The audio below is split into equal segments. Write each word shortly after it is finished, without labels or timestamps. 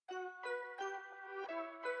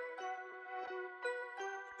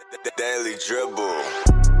The Daily Dribble.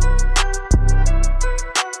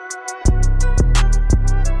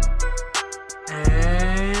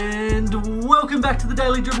 And welcome back to the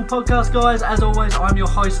Daily Dribble podcast, guys. As always, I'm your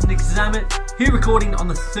host, Nick Zammit, here recording on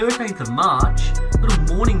the 13th of March.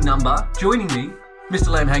 Little morning number. Joining me, Mr.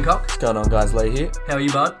 Lamb Hancock. What's going on, guys? Lee here. How are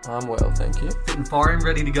you, bud? I'm well, thank you. Fit and firing,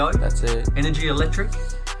 ready to go? That's it. Energy electric?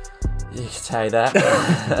 You can say that.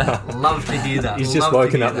 Love to hear that. He's just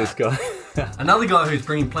woken up, this guy. Another guy who's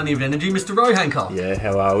bringing plenty of energy, Mr. Ro Hancock. Yeah,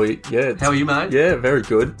 how are we? Yeah. How are you, mate? Yeah, very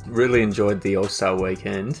good. Really enjoyed the All-Star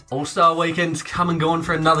weekend. All-Star weekend's come and gone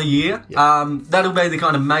for another year. Yep. That'll be the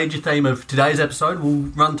kind of major theme of today's episode.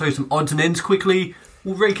 We'll run through some odds and ends quickly.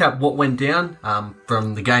 We'll recap what went down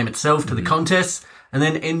from the game itself to the contests, and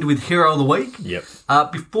then end with Hero of the Week. Yep.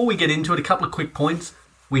 Before we get into it, a couple of quick points.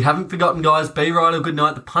 We haven't forgotten, guys. Be right or good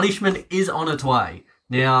night. The punishment is on its way.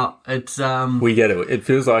 Now, it's... We get it. It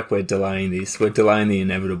feels like we're delaying this. We're delaying the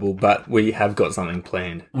inevitable, but we have got something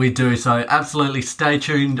planned. We do, so absolutely stay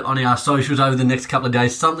tuned on our socials over the next couple of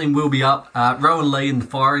days. Something will be up. Rowan Lee in the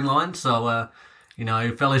firing line, so,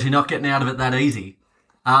 fellas, you're not getting out of it that easy.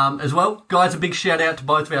 As well, guys, a big shout out to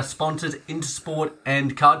both of our sponsors, Intersport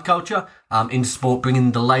and Card Culture. Intersport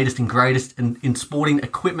bringing the latest and greatest in sporting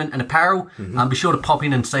equipment and apparel. Be sure to pop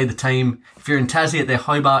in and see the team if you're in Tassie at their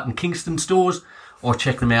Hobart and Kingston stores, or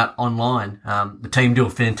check them out online. The team do a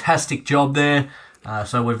fantastic job there,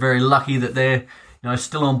 so we're very lucky that they're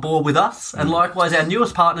still on board with us. And likewise, our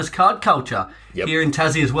newest partners, Card Culture, here in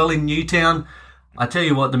Tassie as well, in Newtown. I tell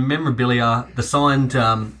you what, the memorabilia, the signed,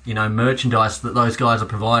 merchandise that those guys are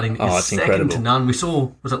providing is second incredible. to none. We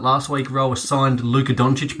saw, was it last week, Ro, a signed Luka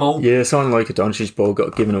Doncic ball? Yeah, signed Luka Doncic ball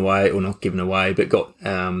got given away, or not given away, but got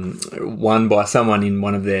won by someone in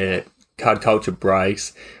one of their Card Culture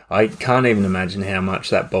breaks. I can't even imagine how much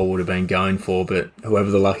that ball would have been going for, but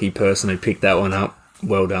whoever the lucky person who picked that one up,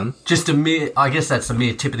 well done. Just I guess that's a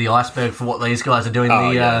mere tip of the iceberg for what these guys are doing.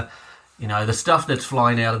 The stuff that's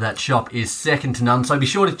flying out of that shop is second to none. So be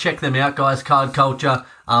sure to check them out, guys. Card Culture.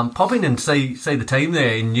 Pop in and see the team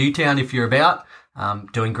there in Newtown if you're about.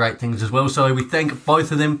 Doing great things as well. So we thank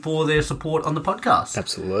both of them for their support on the podcast.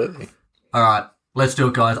 Absolutely. All right, let's do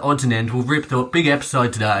it, guys. Odds and ends. We'll rip through it. Big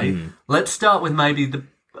episode today. Let's start with maybe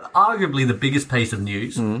arguably the biggest piece of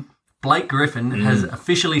news. Blake Griffin has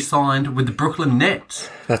officially signed with the Brooklyn Nets.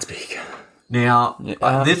 That's big. Now,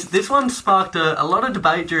 this one sparked a lot of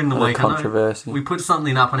debate during the week. Controversy. We put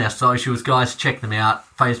something up on our socials. Guys, check them out.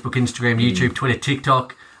 Facebook, Instagram, YouTube, Twitter,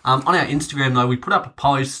 TikTok. On our Instagram, though, we put up a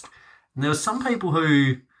post, and there were some people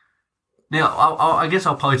who... Now, I guess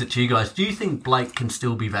I'll pose it to you guys. Do you think Blake can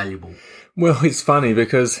still be valuable? Well, it's funny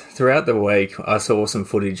because throughout the week I saw some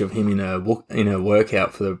footage of him in a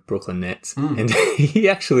workout for the Brooklyn Nets, and he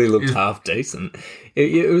actually looked half decent.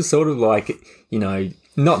 It was sort of like,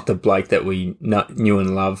 not the Blake that we knew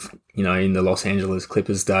and loved, in the Los Angeles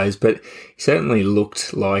Clippers days, but he certainly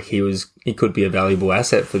looked like he could be a valuable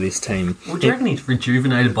asset for this team. Well, do you reckon he's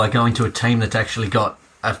rejuvenated by going to a team that's actually got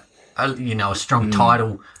a strong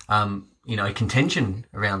title, contention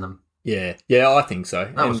around them? Yeah, I think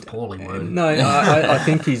so. That was poorly worded. No, I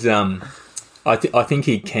think he's. I think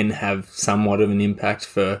he can have somewhat of an impact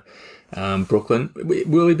for Brooklyn.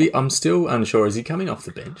 Will he be? I'm still unsure. Is he coming off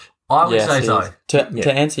the bench? I would say so.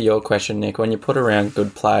 To answer your question, Nick, when you put around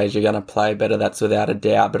good players, you're going to play better. That's without a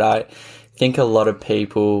doubt. But I think a lot of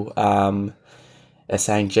people are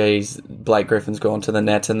saying, geez, Blake Griffin's gone to the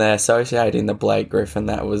Nets, and they're associating the Blake Griffin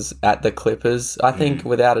that was at the Clippers. I think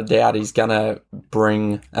without a doubt he's going to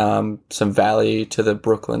bring some value to the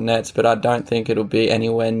Brooklyn Nets, but I don't think it'll be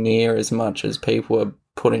anywhere near as much as people are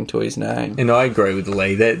putting to his name. And I agree with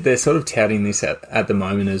Lee. They're sort of touting this at the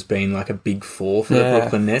moment as being like a big four for the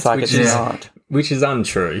Brooklyn Nets, which is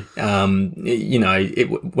untrue.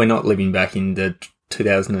 We're not living back in the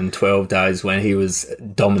 2012 days when he was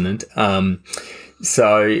dominant.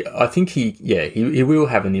 So I think he will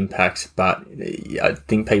have an impact, but I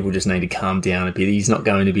think people just need to calm down a bit. He's not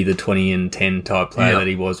going to be the 20 and 10 type player that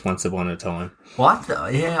he was once upon a time. What?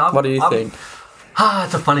 What do you think?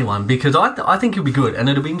 It's a funny one because I think he'll be good, and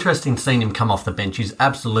it'll be interesting seeing him come off the bench. He's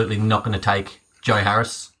absolutely not going to take Joe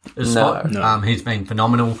Harris' spot. No. He's been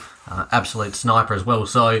phenomenal, absolute sniper as well.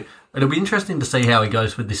 So it'll be interesting to see how he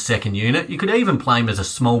goes with this second unit. You could even play him as a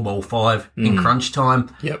small ball five in crunch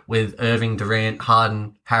time with Irving, Durant,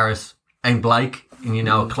 Harden, Harris, and Blake in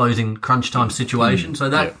a closing crunch time situation. So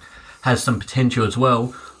that has some potential as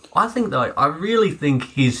well. I think, though, I really think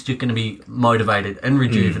he's just going to be motivated and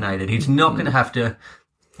rejuvenated. He's not going to have to,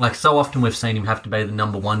 like so often we've seen him have to be the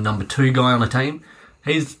number one, number two guy on a team.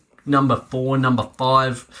 He's number 4, number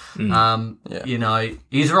 5. You know,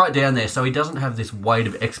 he's right down there, so he doesn't have this weight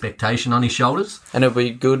of expectation on his shoulders. And it'll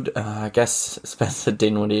be good. I guess Spencer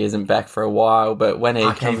Dinwiddie isn't back for a while, but when he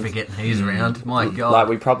I keep forgetting he's around. My God. Like,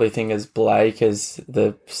 we probably think as Blake as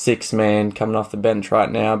the 6th man coming off the bench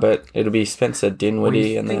right now, but it'll be Spencer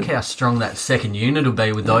Dinwiddie. And think how strong that second unit will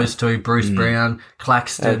be with those two, Bruce Brown,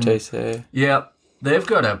 Claxton. OTC. Yeah. They've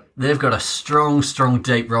got a strong,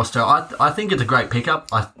 deep roster. I think it's a great pickup.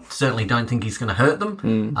 I certainly don't think he's going to hurt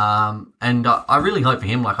them. And I really hope for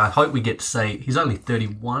him. Like, I hope we get to see. He's only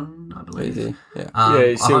 31, I believe. Easy. Yeah.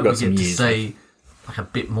 He's still got some years. To see like a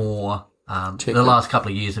bit more. The last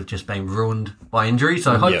couple of years have just been ruined by injury.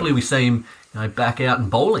 So hopefully we see him, back out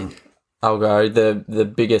and bowling. I'll go.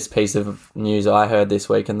 The biggest piece of news I heard this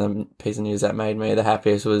week, and the piece of news that made me the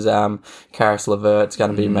happiest, was Karis LeVert's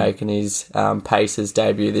going to be making his Pacers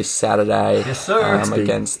debut this Saturday. Yes, sir.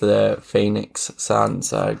 Against the Phoenix Suns.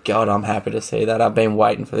 So, God, I'm happy to see that. I've been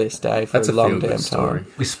waiting for this day for a long damn time.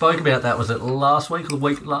 We spoke about that, was it last week or the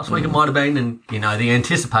week? Last week it might have been, and, the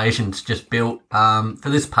anticipation's just built. For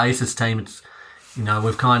this Pacers team, it's,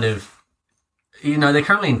 we've kind of... they're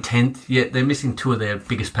currently in 10th, yet they're missing 2 of their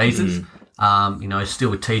biggest pieces. Still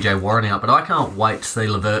with TJ Warren out. But I can't wait to see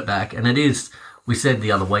LeVert back. And it is, we said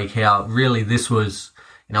the other week, how really this was,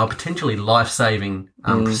 a potentially life-saving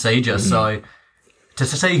procedure. So to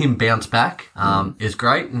see him bounce back is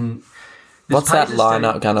great. And what's that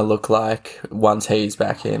lineup going to look like once he's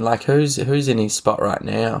back in? Like, who's in his spot right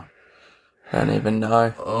now? I don't even know.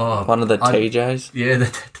 One of the TJs? Yeah, the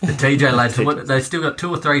TJ lads. They've still got 2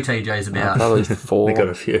 or 3 TJs about. Probably 4. They've got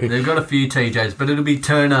a few. They've got a few TJs, but it'll be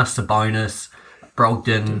Turner, Sabonis,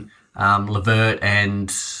 Brogdon, LeVert,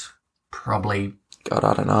 and probably God,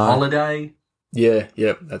 I don't know. Holiday. Yeah,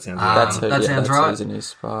 yep, that sounds right. That sounds right. Who's in his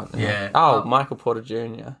spot. Yeah. Michael Porter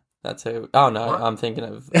Jr. That's who. Oh, no, what? I'm thinking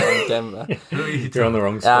of Denver. You're on the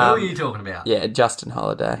wrong spot. Who are you talking about? Yeah, Justin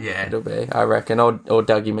Holiday. Yeah. It'll be, I reckon. Or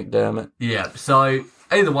Dougie McDermott. Yeah, so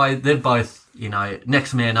either way, they're both,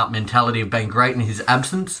 next man up mentality have been great in his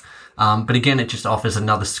absence. But again, it just offers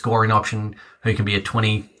another scoring option who can be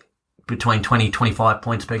between 20, 25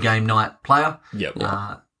 points per game night player. Yep.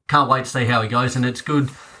 Can't wait to see how he goes, and it's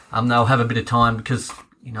good. They'll have a bit of time because,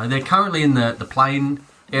 they're currently in the play-in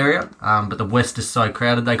area, but the West is so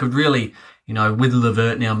crowded. They could really, with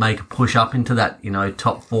LeVert now, make a push up into that,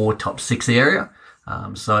 top 4, top 6 area.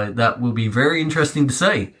 So that will be very interesting to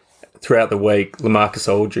see. Throughout the week,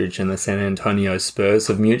 LaMarcus Aldridge and the San Antonio Spurs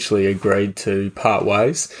have mutually agreed to part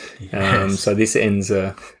ways. Yes. So this ends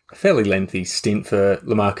a fairly lengthy stint for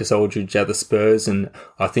LaMarcus Aldridge at the Spurs, and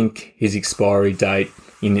I think his expiry date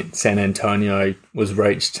in San Antonio was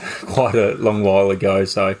reached quite a long while ago.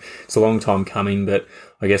 So it's a long time coming, but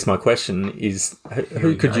I guess my question is,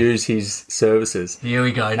 who could use his services? Here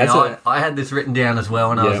we go. Now, I had this written down as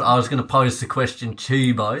well, and I was going to pose the question to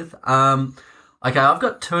you both. Okay, I've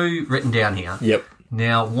got 2 written down here. Yep.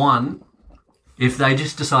 Now, one, if they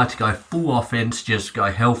just decide to go full offense, just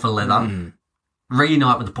go hell for leather,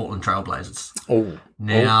 reunite with the Portland Trail Blazers.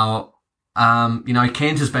 Now,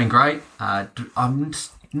 Kansas has been great. I'm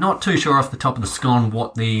not too sure off the top of the scone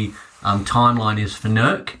what the timeline is for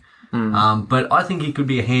Nurk. But I think he could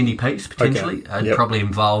be a handy piece, potentially. Okay. It'd probably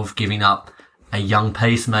involve giving up a young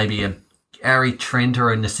piece, maybe a Gary Trent or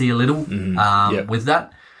a Nasir Little with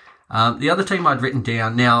that. The other team I'd written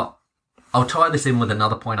down, now I'll tie this in with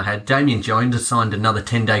another point I had. Damian Jones has signed another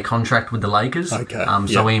 10-day contract with the Lakers. Okay.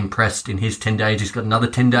 So he impressed in his 10 days. He's got another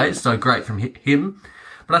 10 days, so great from him.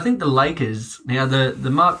 But I think the Lakers, now the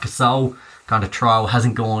Marc Gasol kind of trial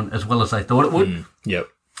hasn't gone as well as they thought it would. Yep.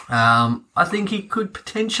 I think he could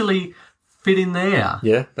potentially fit in there.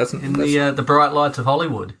 Yeah, that's the bright lights of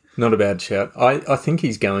Hollywood. Not a bad shout. I think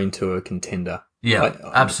he's going to a contender. Yeah,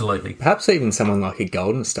 absolutely. Perhaps even someone like a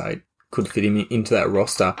Golden State could fit him into that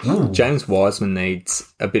roster. Ooh. James Wiseman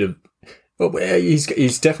needs a bit of... Well,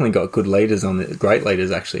 he's definitely got good leaders great leaders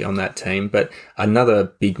actually on that team, but another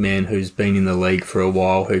big man who's been in the league for a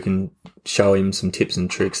while who can show him some tips and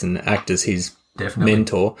tricks and act as his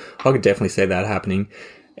mentor. I could definitely see that happening.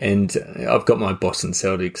 And I've got my Boston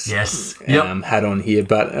Celtics hat on here,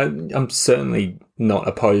 but I'm certainly not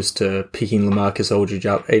opposed to picking LaMarcus Aldridge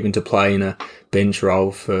up, even to play in a bench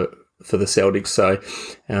role for the Celtics. So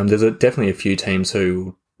there's definitely a few teams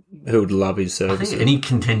who would love his services. I think any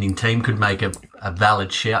contending team could make a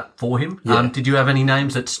valid shout for him. Yeah. Did you have any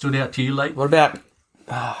names that stood out to you, Lee? What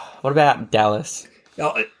about Dallas?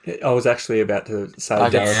 I was actually about to say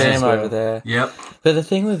Dallas as well. Over there. Yep. But the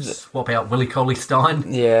thing with... Swap out Willie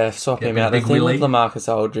Cauley-Stein. Yeah, swap him out. The thing with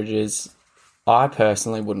LaMarcus Aldridge is I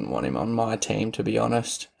personally wouldn't want him on my team, to be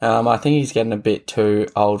honest. I think he's getting a bit too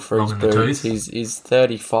old for his boots. He's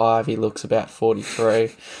 35. He looks about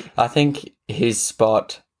 43. I think his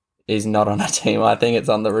spot is not on a team. I think it's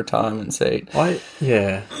on the retirement seat. I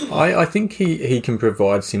think he can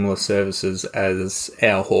provide similar services as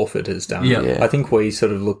our Horford has done. Yeah. I think we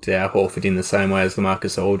sort of looked at our Horford in the same way as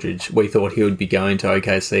LaMarcus Aldridge. We thought he would be going to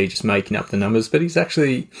OKC just making up the numbers, but he's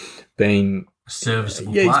actually been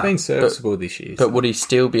serviceable. Yeah, he's been serviceable this year. But would he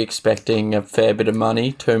still be expecting a fair bit of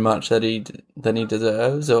money, too much that he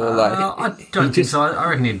deserves, or I don't think so.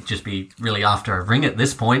 I reckon he'd just be really after a ring at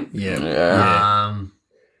this point.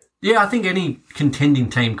 Yeah, I think any contending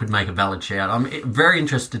team could make a valid shout. I'm very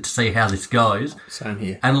interested to see how this goes. Same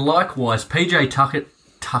here. And likewise, PJ Tucker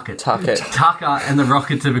and the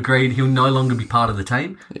Rockets have agreed he'll no longer be part of the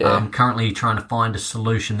team. Yeah. Currently trying to find a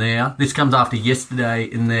solution there. This comes after yesterday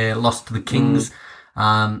in their loss to the Kings.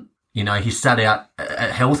 He sat out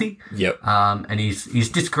healthy. Yep. And he's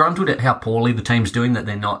disgruntled at how poorly the team's doing, that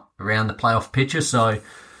they're not around the playoff picture. So,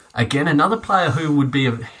 again, another player who would be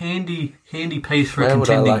a handy piece for a contending team.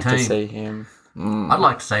 Where would I like to see him? I'd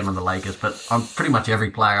like to see him on the Lakers, but I'm pretty much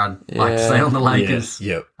every player I'd like to see on the Lakers.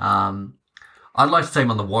 Yep. I'd like to see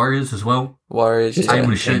him on the Warriors as well. Just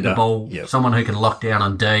able to shoot the ball. Yep. Someone who can lock down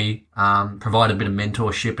on D, provide a bit of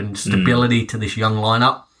mentorship and stability to this young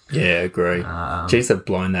lineup. Yeah, agree. Geez, they've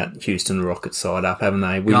blown that Houston Rockets side up, haven't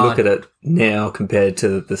they? We look at it now compared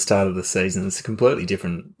to the start of the season. It's a completely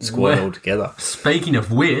different squad altogether. Speaking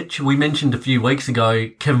of which, we mentioned a few weeks ago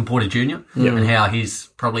Kevin Porter Jr. And how his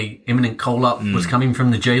probably imminent call-up was coming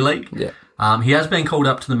from the G League. Yeah. He has been called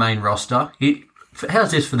up to the main roster.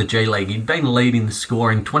 How's this for the G League? He'd been leading the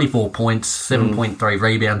scoring, 24 points, 7.3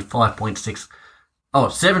 rebounds,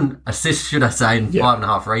 5.6... 7 assists, should I say, and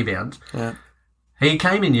 5.5 rebounds. Yeah. He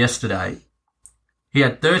came in yesterday. He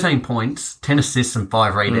had 13 points, 10 assists and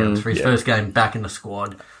 5 rebounds for his first game back in the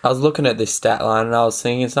squad. I was looking at this stat line and I was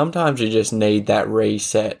thinking sometimes you just need that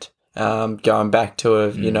reset, going back to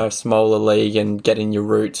a smaller league and getting your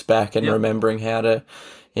roots back and remembering how to,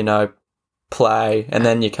 play. And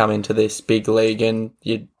then you come into this big league and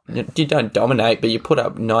you don't dominate, but you put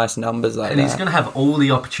up nice numbers like that. And he's going to have all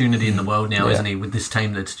the opportunity in the world now, isn't he, with this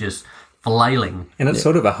team that's just flailing. And it's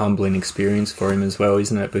sort of a humbling experience for him as well,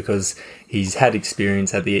 isn't it? Because he's had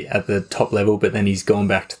experience at the top level, but then he's gone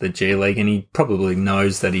back to the G League and he probably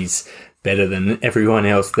knows that he's better than everyone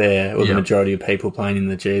else there, or the majority of people playing in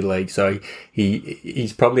the G League. So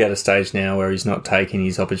he's probably at a stage now where he's not taking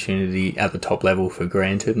his opportunity at the top level for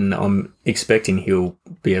granted, and I'm expecting he'll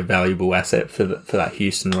be a valuable asset for that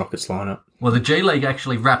Houston Rockets lineup. Well, the G League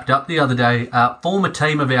actually wrapped up the other day. Former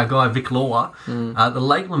team of our guy Vic Lawler, the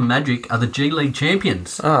Lakeland Magic are the G League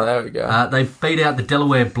champions. Oh, there we go. They beat out the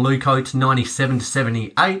Delaware Bluecoats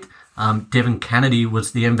 97-78. Devin Kennedy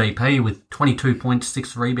was the MVP with 22 points,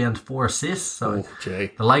 6 rebounds, 4 assists. So the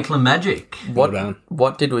Lakeland Magic.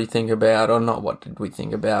 What did we think about, or not what did we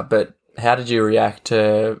think about, but how did you react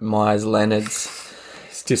to Myers Leonard's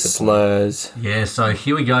slurs? Yeah, so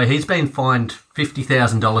here we go. He's been fined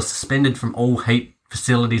 $50,000, suspended from all Heat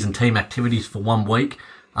facilities and team activities for 1 week.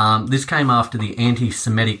 This came after the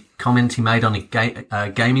anti-Semitic comments he made on a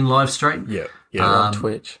gaming live stream. Yeah, on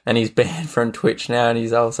Twitch. And he's banned from Twitch now, and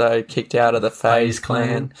he's also kicked out of the FaZe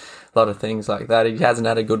clan. A lot of things like that. He hasn't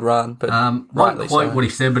had a good run, but won't quote what he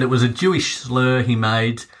said, but it was a Jewish slur he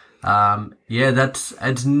made.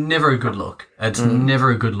 It's never a good look. It's never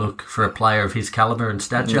a good look for a player of his caliber and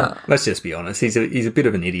stature. No. Let's just be honest. He's a bit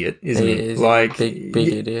of an idiot, isn't he? Is like big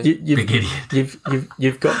idiot. Big idiot.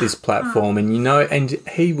 You've got this platform, and and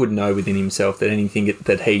he would know within himself that anything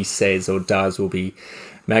that he says or does will be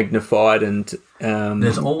magnified, and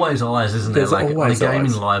there's always eyes, isn't there? Like on a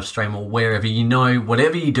gaming live stream or wherever,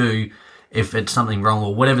 whatever you do, if it's something wrong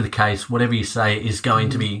or whatever the case, whatever you say is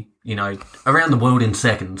going to be, around the world in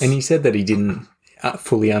seconds. And he said that he didn't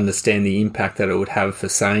fully understand the impact that it would have for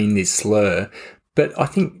saying this slur. But I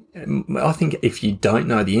think if you don't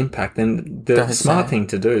know the impact, then the smart thing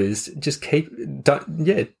to do is just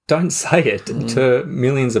don't say it to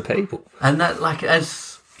millions of people. And that, as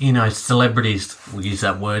celebrities will use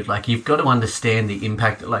that word. Like, you've got to understand the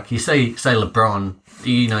impact. Like, you say LeBron,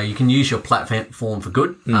 you can use your platform for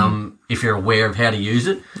good if you're aware of how to use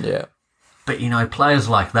it. Yeah. But, players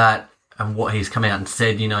like that and what he's come out and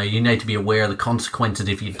said, you need to be aware of the consequences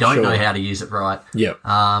if you don't know how to use it right. Yeah.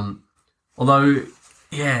 Although,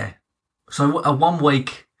 so a 1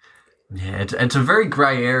 week, it's a very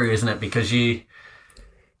grey area, isn't it? Because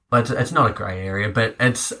but it's not a grey area, but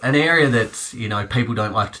it's an area that, people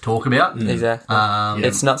don't like to talk about. Exactly.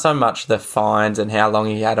 It's not so much the fines and how long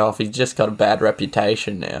he had off. He's just got a bad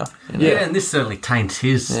reputation now. Yeah, and this certainly taints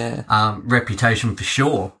his reputation for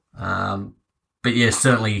sure. But yeah,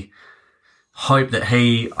 certainly hope that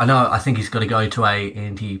I think he's got to go to a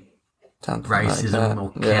anti-racism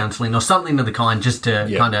or counselling or something of the kind just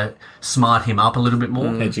to kind of smart him up a little bit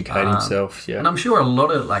more. Educate himself, And I'm sure a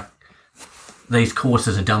lot of, these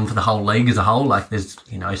courses are done for the whole league as a whole. There's,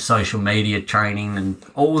 social media training and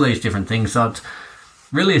all these different things. So it's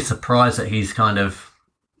really a surprise that he's kind of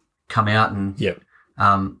come out and,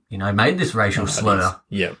 made this racial slur.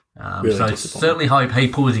 Really so certainly hope he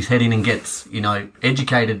pulls his head in and gets,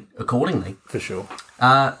 educated accordingly. For sure.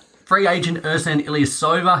 Free agent Ersan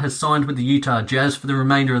Ilyasova has signed with the Utah Jazz for the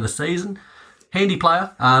remainder of the season. Handy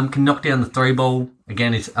player, can knock down the three ball.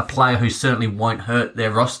 Again, is a player who certainly won't hurt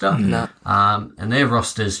their roster. No. And their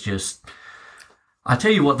roster's just... I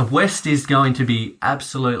tell you what, the West is going to be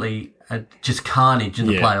absolutely just carnage in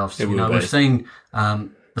the playoffs. We've seen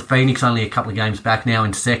the Phoenix only a couple of games back now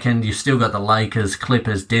in second. You've still got the Lakers,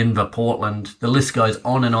 Clippers, Denver, Portland. The list goes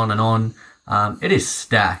on and on and on. It is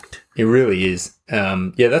stacked. It really is.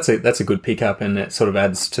 That's a good pickup, and it sort of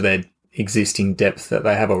adds to their existing depth that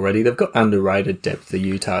they have already. They've got underrated depth, the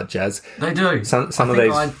Utah Jazz. They do. I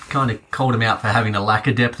kind of called them out for having a lack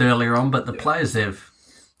of depth earlier on, but the players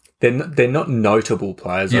they're not notable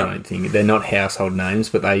players, I don't think. They're not household names,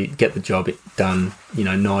 but they get the job done,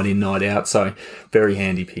 night in, night out. So very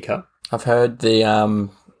handy pickup. I've heard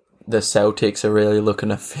the Celtics are really looking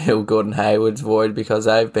to fill Gordon Hayward's void because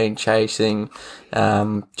they've been chasing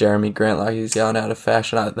Jeremy Grant like he's going out of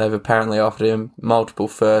fashion. They've apparently offered him multiple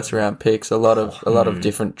first-round picks, a lot of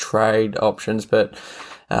different trade options, but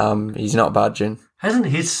he's not budging. Hasn't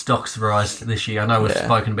his stocks risen this year? I know we've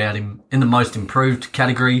spoken about him in the most improved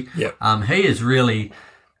category. Yep. He has really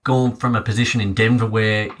gone from a position in Denver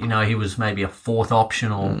where, he was maybe a fourth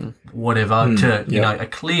option or whatever to, a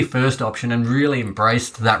clear first option and really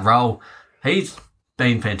embraced that role. He's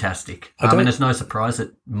been fantastic. It's no surprise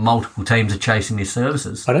that multiple teams are chasing his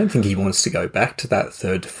services. I don't think he wants to go back to that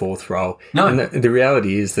third to fourth role. No. And the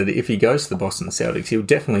reality is that if he goes to the Boston Celtics, he'll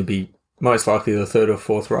definitely be most likely the third or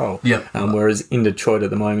fourth role. Yep. Whereas in Detroit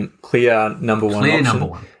at the moment, clear number one option. Number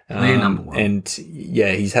one. And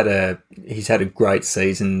he's had a great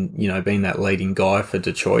season, being that leading guy for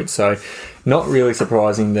Detroit. So not really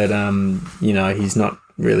surprising that he's not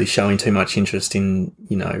really showing too much interest in,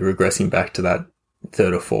 regressing back to that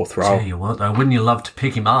third or fourth role. Tell you what though, wouldn't you love to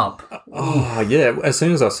pick him up? Oh yeah, as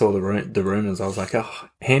soon as I saw the rumours, I was like,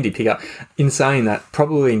 handy pickup. In saying that,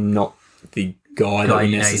 probably not the guy that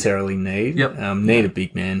we necessarily need. Yep. Need a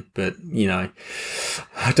big man, but,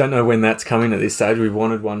 I don't know when that's coming at this stage. We've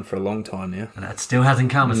wanted one for a long time now. And that still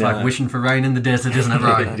hasn't come. It's like wishing for rain in the desert, isn't it,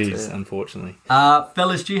 right? It is, unfortunately.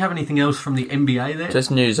 Fellas, do you have anything else from the NBA there? Just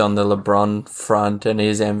news on the LeBron front and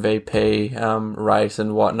his MVP race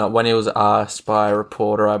and whatnot. When he was asked by a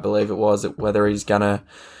reporter, I believe it was, whether he's going to,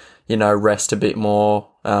 rest a bit more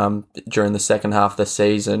during the second half of the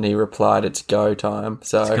season, he replied, "It's go time."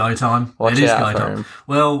 So it's go time. Watch it is out go for time. him.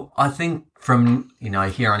 Well, I think from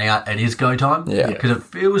here on out, it is go time. Yeah. Because it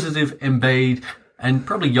feels as if Embiid and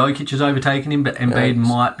probably Jokic has overtaken him, but Embiid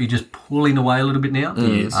might be just pulling away a little bit now.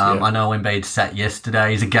 He is, I know Embiid sat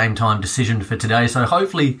yesterday. He's a game time decision for today, so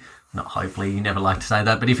not hopefully, you never like to say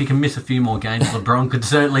that, but if he can miss a few more games, LeBron could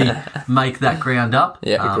certainly make that ground up.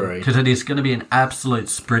 Yeah, agree. Because it is going to be an absolute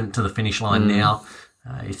sprint to the finish line now.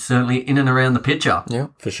 He's certainly in and around the picture. Yeah,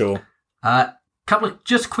 for sure. Couple of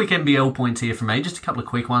just quick NBL points here for me, just a couple of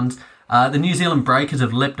quick ones. The New Zealand Breakers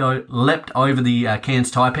have leapt over the Cairns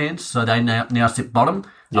Taipans, so they now sit bottom.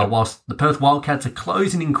 Whilst the Perth Wildcats are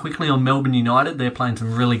closing in quickly on Melbourne United. They're playing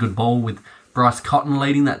some really good ball with Bryce Cotton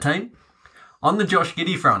leading that team. On the Josh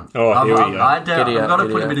Giddey front, I've got to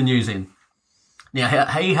put a bit of news in. Now,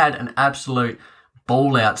 he had an absolute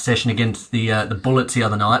ball-out session against the Bullets the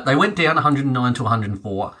other night. They went down 109 to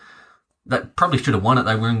 104. That probably should have won it.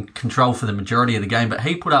 They were in control for the majority of the game, but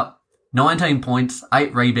he put up 19 points,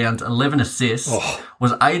 8 rebounds, 11 assists,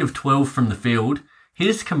 was 8 of 12 from the field.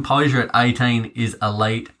 His composure at 18 is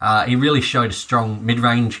elite. He really showed a strong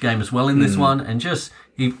mid-range game as well in this one, and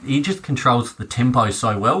he just controls the tempo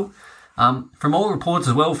so well. From all reports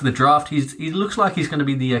as well for the draft, he looks like he's going to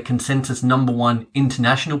be the consensus number one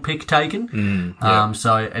international pick taken.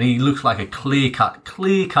 And he looks like a clear cut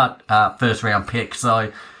first round pick.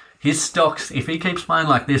 So his stocks, if he keeps playing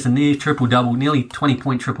like this, a near triple-double, nearly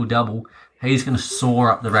 20-point triple-double, he's going to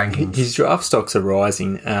soar up the rankings. His draft stocks are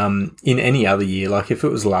rising. In any other year, like if it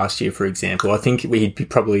was last year, for example, I think he'd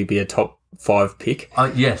probably be a top 5 pick.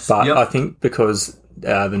 Yes. But I think because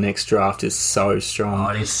the next draft is so strong. Oh,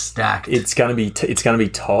 it is stacked. It's going to be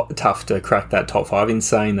tough to crack that top 5. In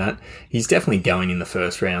saying that, he's definitely going in the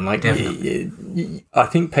first round. Like, I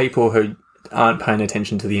think people who aren't paying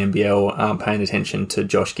attention to the NBL, aren't paying attention to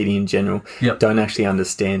Josh Giddey in general, don't actually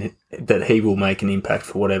understand that he will make an impact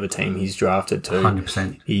for whatever team he's drafted to.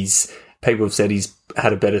 100%. People have said he's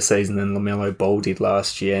had a better season than LaMelo Ball did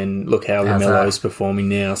last year, and look how LaMelo's performing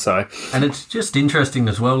now. So, and it's just interesting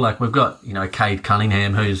as well. Like, we've got, Cade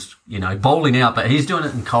Cunningham, who's, bowling out, but he's doing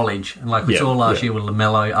it in college. And like we saw last year with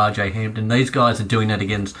LaMelo, RJ Hampton, these guys are doing it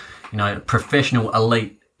against, professional,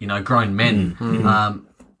 elite, grown men.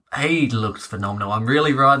 He looks phenomenal. I'm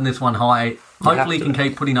really riding this one high. Hopefully he can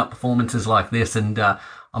keep putting up performances like this, and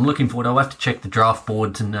I'm looking forward. I'll have to check the draft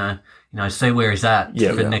boards and see where he's at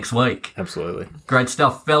for next week. Absolutely. Great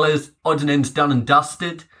stuff, fellas. Odds and ends done and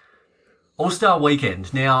dusted. All-Star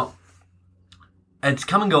weekend. Now, it's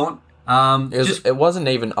come and gone. It wasn't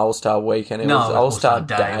even All-Star weekend. It was All-Star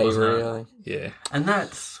Day, really. Yeah. And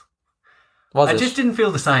it just didn't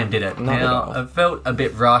feel the same, did it? Now, it felt a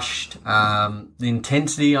bit rushed. The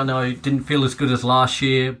intensity, I know, didn't feel as good as last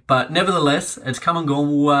year. But nevertheless, it's come and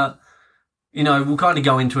gone. We'll kind of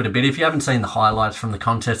go into it a bit. If you haven't seen the highlights from the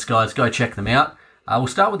contest, guys, go check them out. We'll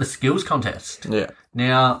start with the skills contest. Yeah.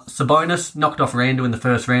 Now, Sabonis knocked off Randall in the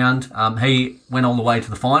first round. He went all the way to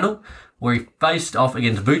the final, where he faced off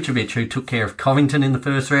against Vucevic, who took care of Covington in the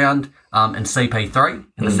first round, and CP3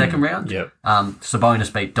 in the second round. Yep.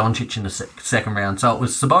 Sabonis beat Doncic in the second round. So it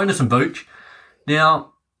was Sabonis and Vooch.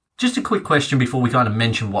 Now, just a quick question before we kind of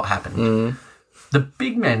mention what happened. The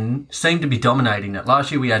big men seem to be dominating it.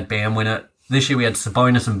 Last year we had Bam win it. This year we had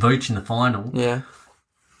Sabonis and Vooch in the final. Yeah.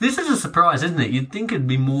 This is a surprise, isn't it? You'd think it'd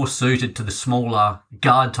be more suited to the smaller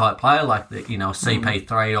guard-type player like a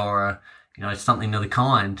CP3 or something of the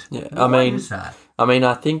kind. Yeah, Why is that?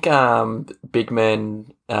 I think big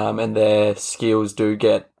men and their skills do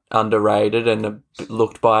get underrated and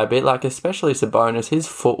looked by a bit. Like, especially Sabonis, his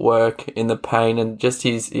footwork in the paint and just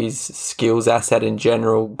his skills asset in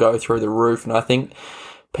general go through the roof. And I think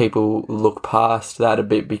people look past that a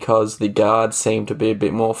bit because the guards seem to be a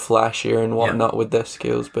bit more flashier and whatnot with their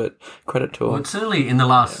skills, but credit to them. Well, certainly in the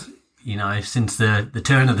last, since the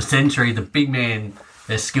turn of the century, the big man,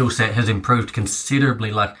 their skill set has improved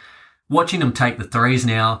considerably. Like, watching them take the threes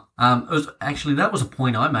now, that was a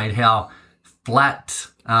point I made, how flat,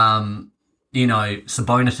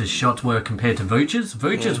 Sabonis' shots were compared to Vooch's.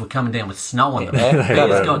 Vooch's were coming down with snow on them. He's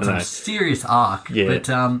got some serious arc. Yeah.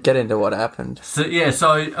 But, get into what happened. So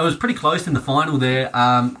it was pretty close in the final there.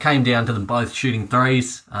 Came down to them both shooting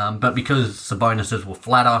threes. But because Sabonis's were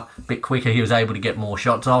flatter, a bit quicker, he was able to get more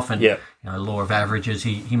shots off. And, law of averages,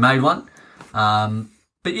 he made one.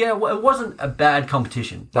 But yeah, it wasn't a bad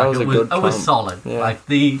competition. That was a good comp. It was solid. Yeah. Like,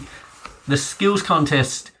 the skills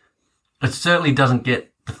contest, it certainly doesn't get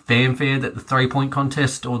the fanfare that the 3-point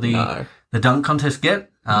contest or the dunk contest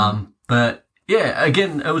get. But yeah,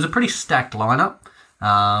 again, it was a pretty stacked lineup.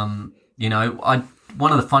 One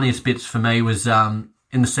of the funniest bits for me was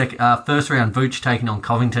in the first round, Vooch taking on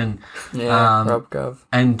Covington. Yeah, Rob Gov.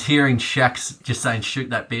 And hearing Shaq just saying,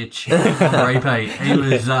 "Shoot that bitch" on repeat.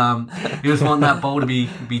 He was wanting that ball to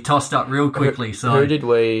be tossed up real quickly. So who did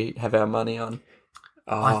we have our money on?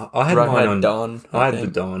 I had mine on Don. I had the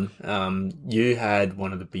Don. You had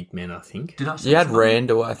one of the big men, I think. Did I? You had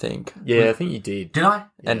Randall, I think. Yeah, I think you did. Did I?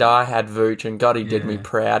 Yeah. And I had Vooch, and God, he did me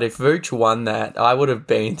proud. If Vooch won that, I would have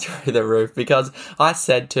been through the roof, because I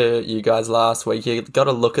said to you guys last week, you got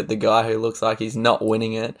to look at the guy who looks like he's not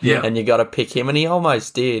winning it, and you got to pick him, and he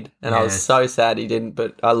almost did. And I was so sad he didn't,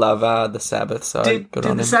 but I love the Sabbath, so good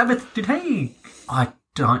on him. Did he?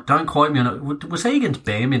 Don't quote me on it. Was he against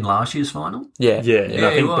Bam in last year's final? Yeah. I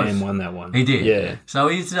think Bam won that one. He did. Yeah. So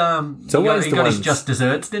he's he got his just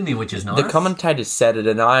desserts, didn't he? Which is nice. The commentators said it,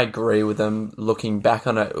 and I agree with them. Looking back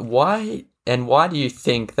on it, why do you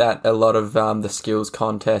think that a lot of the skills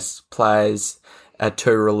contest players are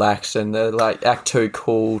too relaxed and they're like act too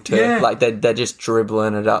cool to like they're just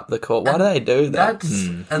dribbling it up the court? Why do they do that?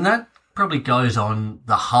 And that probably goes on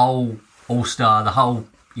the whole All-Star, the whole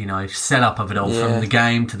setup of it all, from the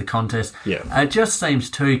game to the contest. Yeah. It just seems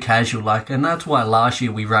too casual, and that's why last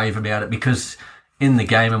year we rave about it, because in the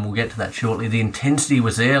game, and we'll get to that shortly, the intensity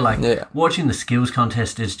was there. Watching the skills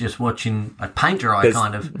contest is just watching a paint dry,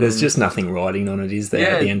 kind of. There's just nothing riding on it, is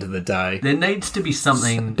there, at the end of the day? There needs to be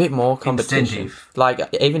something a bit more competition. Incentive.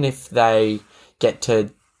 Like, even if they get to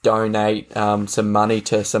donate some money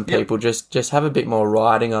to some people, just have a bit more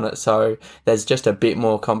riding on it, so there's just a bit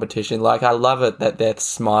more competition. Like, I love it that they're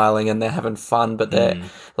smiling and they're having fun, but they're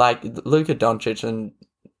like Luka Doncic and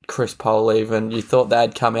Chris Paul even. You thought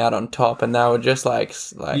they'd come out on top, and they were just like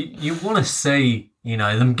you want to see,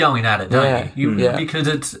 them going at it, don't you? Because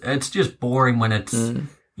it's just boring when it's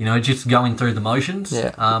just going through the motions.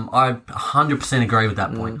 Yeah. I 100% agree with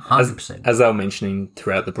that point. 100%. As they were mentioning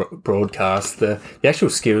throughout the broadcast, the actual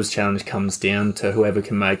skills challenge comes down to whoever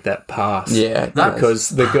can make that pass. Yeah. Because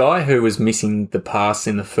the guy who was missing the pass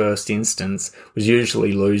in the first instance was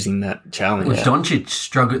usually losing that challenge. Well, Doncic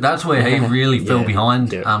struggled. That's where he really fell behind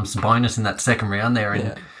Sabonis in that second round there,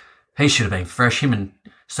 and he should have been fresh. Him and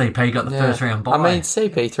CP got the first round bye. I mean,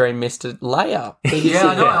 CP3 missed a layup.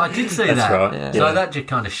 I know. I did see that. Right. Yeah. So that just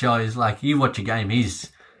kind of shows, you watch a game, he's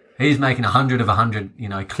making 100 of 100,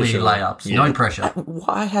 clear layups, no pressure.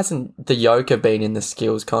 Why hasn't the Joker been in the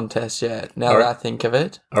skills contest yet? Now that I think of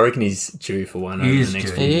it, I reckon he's due for one over the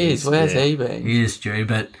next few years. He is. Where's he been? He is due,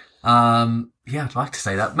 but I'd like to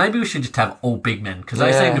see that. Maybe we should just have all big men because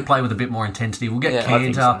they seem to play with a bit more intensity. We'll get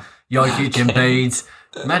Kanter, Jokic, Embiid.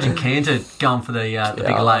 Imagine Kanter going for the big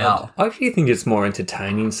layup. I actually think it's more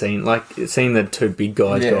entertaining seeing the two big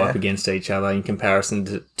guys go up against each other in comparison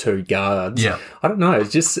to two guards. Yeah. I don't know.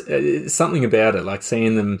 It's just something about it, like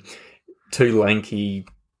seeing them two lanky,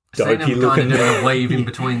 dopey looking. Kind of do a weave in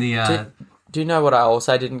between the. Do you know what I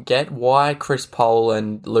also didn't get? Why Chris Paul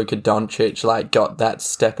and Luka Doncic got that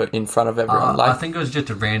step in front of everyone? I think it was just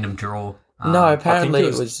a random draw. No, apparently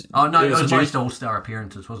it was. Oh no, it was most All-Star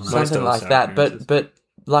appearances, wasn't it? Something like that, but.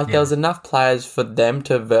 There was enough players for them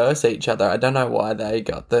to verse each other. I don't know why they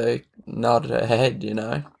got the nod ahead,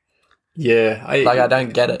 Yeah. I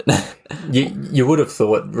don't get it. you would have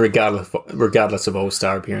thought, regardless of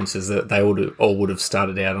All-Star appearances, that they all would have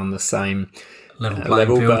started out on the same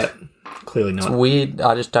level, but clearly not. It's weird.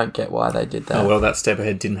 I just don't get why they did that. Oh, well, that step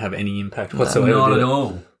ahead didn't have any impact whatsoever. Not at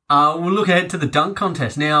all. We'll look ahead to the dunk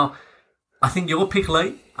contest. Now, I think your pick,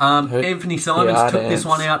 Lee. Anthony Simons took this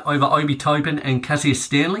one out over Obi Toppin and Cassius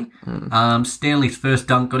Stanley. Stanley's first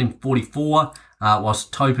dunk got him 44,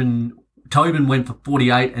 whilst Tobin went for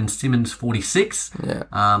 48 and Simmons 46.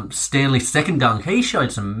 Yeah. Stanley's second dunk, he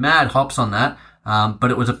showed some mad hops on that, but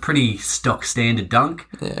it was a pretty stock standard dunk.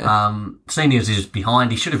 Yeah. Seeing as he was behind,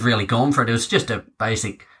 he should have really gone for it. It was just a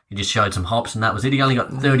basic... He just showed some hops and that was it. He only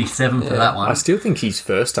got 37 for that one. I still think his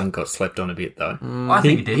first dunk got slept on a bit though. I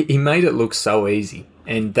think he did. He made it look so easy,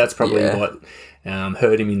 and that's probably what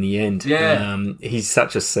hurt him in the end. Yeah. He's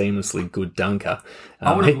such a seamlessly good dunker.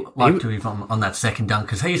 I would have liked to have on that second dunk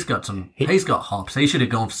because he's got hops. He should have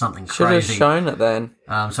gone for something crazy. Should have shown it then.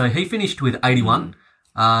 So he finished with 81.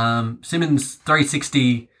 Simmons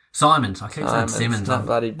 360. Simons. I keep saying Simmons. Not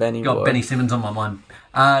bloody Benny. Got Benny Simmons on my mind.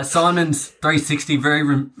 Simons 360, very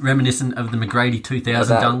reminiscent of the McGrady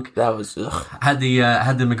 2000 dunk. That was ugh. Had the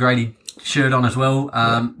McGrady shirt on as well.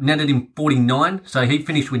 Netted him 49, so he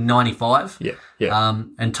finished with 95. Yeah.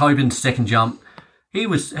 And Tobin's second jump,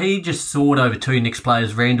 he just soared over two Knicks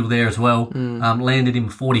players. Randall there as well. Landed him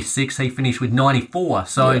 46. He finished with 94.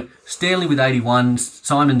 So Stanley with 81,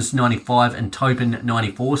 Simons 95, and Tobin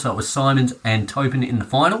 94. So it was Simons and Tobin in the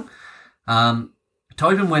final.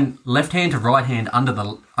 Tobin went left hand to right hand under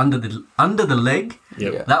the leg.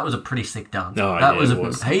 Yep. That was a pretty sick dunk. Oh, that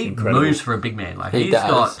was he incredible. moves for a big man. He's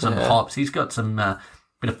got some hops. He's got some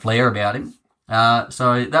bit of flair about him.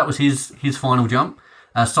 So that was his final jump.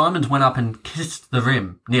 Simons went up and kissed the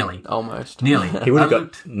rim, nearly. Almost. Nearly. He would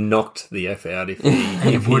have knocked the F out if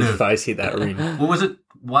his face hit that rim. Well, was it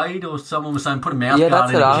Wade or someone was saying put a mouth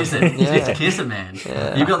guard in and kiss it? Just kiss it, man.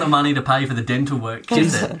 Yeah. You've got the money to pay for the dental work.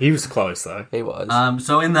 Kiss it. He was close, though. He was.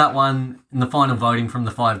 So in that one, in the final voting from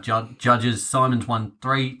the 5 judges, Simons won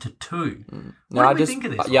 3-2. What do we think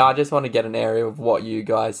of this? Yeah, I just want to get an area of what you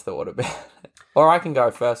guys thought about it. Or I can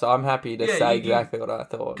go first. I'm happy to say exactly what I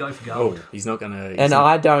thought. Go for gold. Oh, he's not going to... And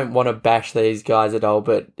I don't want to bash these guys at all,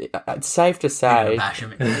 but it's safe to say... Bash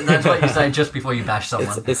them. That's what you say just before you bash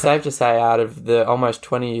someone. It's safe to say out of the almost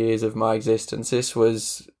 20 years of my existence, this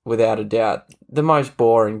was, without a doubt, the most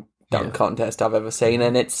boring dunk contest I've ever seen.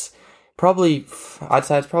 And it's probably... I'd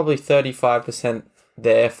say it's probably 35%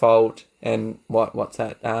 their fault. And what's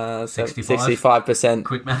that? 65%.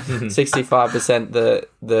 Quick math. 65%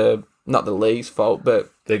 the not the league's fault,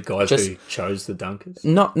 but the guys who chose the dunkers.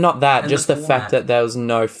 Not that, and just the fact that there was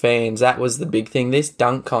no fans. That was the big thing. This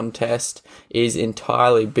dunk contest is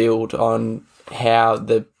entirely built on how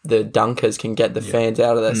the dunkers can get the fans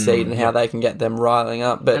out of their seat and how they can get them riling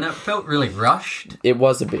up. But and it felt really rushed. It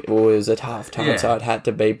was a bit. Well, it was at halftime, so it had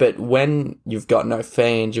to be. But when you've got no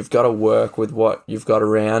fans, you've got to work with what you've got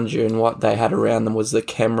around you, and what they had around them was the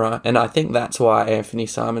camera. And I think that's why Anthony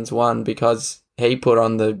Simons won, because he put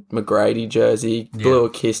on the McGrady jersey, blew a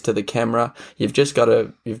kiss to the camera. You've just got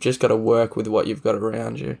to work with what you've got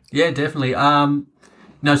around you. Yeah, definitely.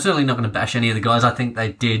 No, certainly not going to bash any of the guys. I think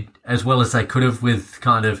they did as well as they could have with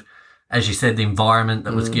kind of, as you said, the environment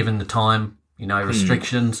that was given, the time,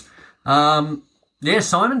 restrictions.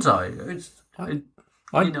 Simons though.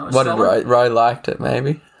 What did Roy liked it,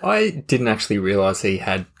 maybe? I didn't actually realise he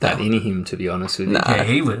had that in him, to be honest with you. No. Yeah,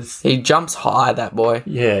 he was. He jumps high, that boy.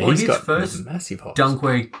 Yeah, he's got first massive hops. dunk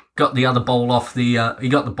where he got the other ball off he got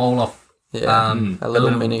the ball off a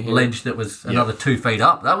little mini ledge that was another 2 feet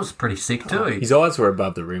up. That was pretty sick too. His eyes were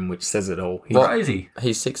above the rim, which says it all. He's crazy.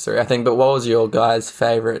 He's 6'3", I think. But what was your guys'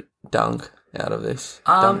 favourite dunk out of this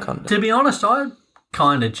dunk contest? To be honest, I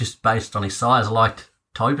kind of just based on his size, I liked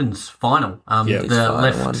Tobin's final. The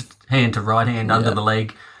left hand to right hand under the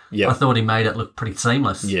leg. Yep. I thought he made it look pretty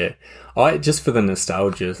seamless. Yeah. I just for the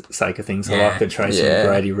nostalgia sake of things, I like the Tracy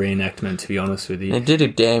McGrady reenactment, to be honest with you. He did a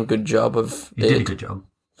damn good job of He did a good job.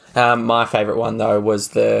 My favourite one, though, was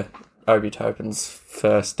the Obi Toppin's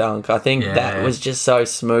first dunk. I think that was just so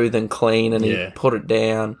smooth and clean, and he put it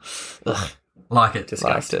down. Ugh. Like it.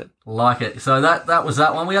 Disgusting. Like it. So that was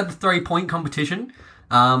that one. We had the 3-point competition.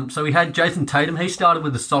 So we had Jason Tatum. He started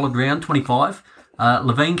with a solid round, 25.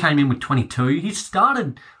 Levine came in with 22. He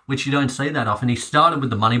started, which you don't see that often, he started with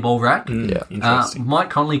the Moneyball rack. Interesting. Mike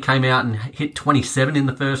Conley came out and hit 27 in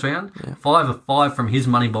the first round. 5 of 5 from his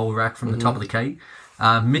Moneyball rack from the top of the key.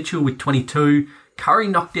 Mitchell with 22. Curry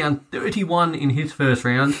knocked down 31 in his first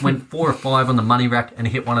round, went 4 of 5 on the money rack and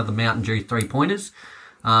hit one of the Mountain Dew 3-pointers.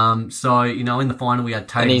 So, in the final we had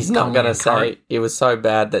Tatum. And he's not going to say it was so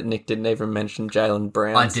bad that Nick didn't even mention Jaylen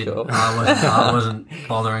Brown's I didn't. score. I wasn't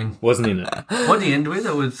bothering. Wasn't in it. What did he end with?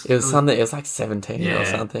 It was something. It was like 17 or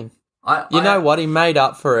something. You know what? He made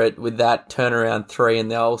up for it with that turnaround 3 in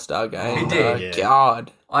the All-Star game. He did.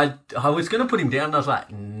 God. I was going to put him down, and I was like,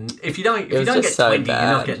 if you don't get 20, you're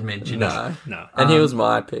not getting mentioned. No. And he was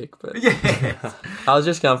my pick, but I was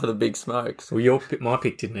just going for the big smokes. Well, my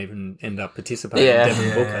pick didn't even end up participating.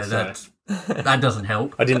 Devin Booker, that doesn't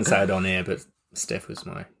help. I didn't say it on air, but Steph was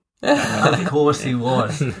my. Of course he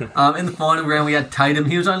was. In the final round, we had Tatum.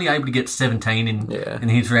 He was only able to get 17 in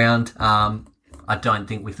his round. I don't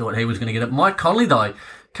think we thought he was going to get it. Mike Conley, though,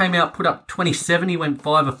 came out, put up 27. He went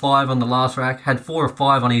 5 of 5 on the last rack, had 4 of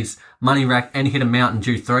 5 on his money rack, and hit a Mountain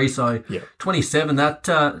Dew 3. So 27, that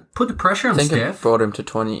put the pressure on Steph. It brought him to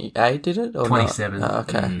 28, did it? Or 27. Oh,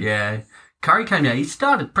 okay. Yeah. Curry came out. He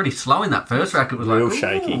started pretty slow in that first rack. It was real like,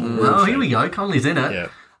 shaky. Here we go. Conley's in it.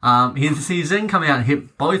 Yeah. He's then come out and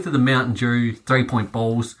hit both of the Mountain Dew 3-point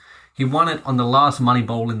balls. He won it on the last money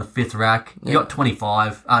ball in the 5th rack. He got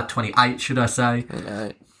 28, should I say.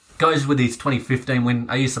 28. Goes with his 2015 win.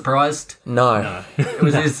 Are you surprised? No.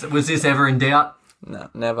 Was this ever in doubt?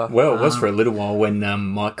 No, never. Well, it was for a little while when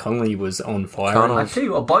Mike Conley was on fire. I tell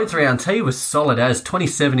you what, both rounds, he was solid as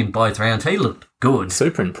 27 in both rounds. He looked good.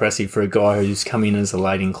 Super impressive for a guy who's come in as a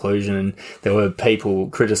late inclusion, and there were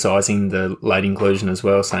people criticising the late inclusion as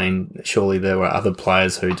well, saying surely there were other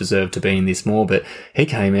players who deserved to be in this more, but he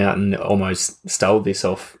came out and almost stole this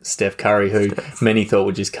off Steph Curry, who many thought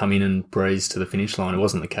would just come in and breeze to the finish line. It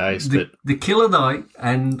wasn't the case. The killer, though,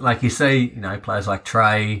 and like you see, players like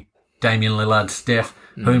Trey, Damian Lillard, Steph,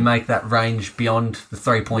 who make that range beyond the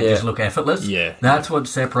 3-point just look effortless. Yeah. That's what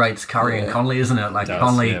separates Curry and Conley, isn't it? Like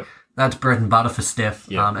Conley, that's bread and butter for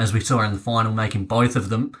Steph, as we saw in the final, making both of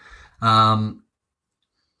them. I've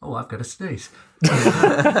got to sneeze. No,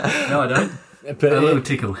 I don't. But a little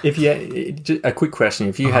tickle. A quick question.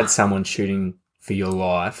 If you had someone shooting for your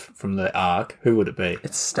life from the arc, who would it be?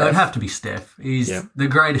 It's Steph. It would have to be Steph. He's the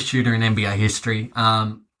greatest shooter in NBA history.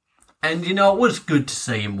 And, it was good to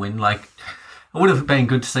see him win. Like, it would have been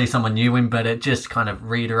good to see someone new win, but it just kind of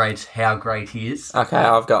reiterates how great he is. Okay,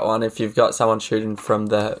 I've got one. If you've got someone shooting from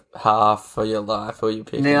the half for your life, or you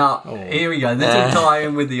pick? Now, here we go. This will tie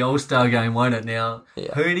in with the All-Star game, won't it? Now,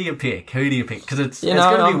 who do you pick? Because it's going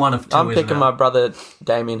to be one of two, I'm picking my brother,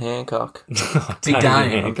 Damien Hancock. Big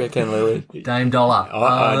Dame. I'm picking Lily. Dame Dollar.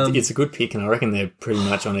 It's a good pick, and I reckon they're pretty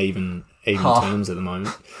much on even terms at the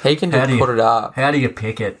moment. He can just put it up. How do you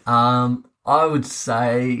pick it? I would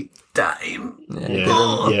say Dame.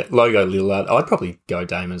 Yeah, logo Lillard. I'd probably go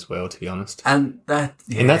Dame as well, to be honest. And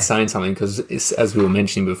that's saying something because, as we were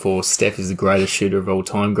mentioning before, Steph is the greatest shooter of all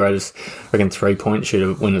time, greatest, I reckon, 3-point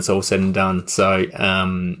shooter when it's all said and done. So,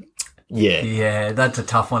 yeah, that's a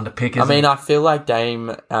tough one to pick. I feel like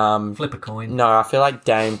Dame. Flip a coin. No, I feel like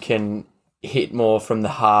Dame can hit more from the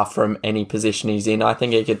half from any position he's in. I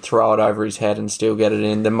think he could throw it over his head and still get it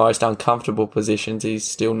in. The most uncomfortable positions, he's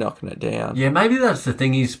still knocking it down. Yeah, maybe that's the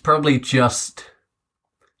thing. He's probably just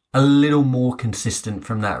a little more consistent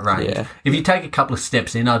from that range. Yeah. If you take a couple of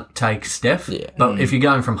steps in, I'd take Steph. Yeah. But if you're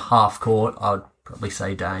going from half court, I'd probably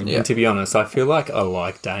say Dame. And to be honest, I feel like I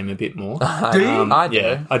like Dame a bit more. Do you? I do.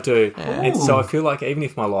 Yeah, I do. Ooh. And so I feel like even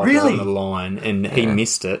if my life was on the line and he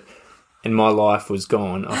missed it and my life was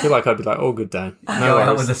gone, I feel like I'd be like, oh, good Dame. Go out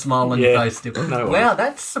worries. with a smile on your face. Still. No worries. Wow,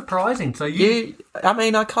 that's surprising. So I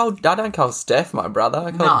don't call Steph my brother.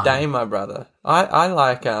 I call Dame my brother. I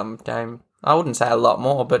like Dame. I wouldn't say a lot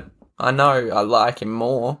more, but I know I like him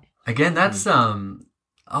more. Again, that's these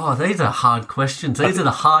are hard questions. These are the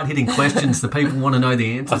hard-hitting questions that people want to know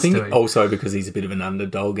the answers I think to. also because he's a bit of an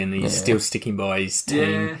underdog and he's still sticking by his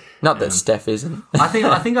team. Yeah. Not that Steph isn't. I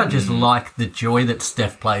think I just like the joy that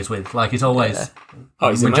Steph plays with. Like, he's always,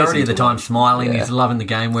 he's majority of the amazing to time, watch. smiling. Yeah. He's loving the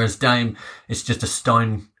game, whereas Dame is just a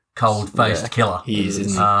stone-cold-faced killer. He is,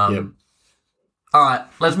 isn't he? Yep. All right,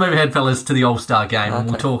 let's move ahead, fellas, to the All-Star game, and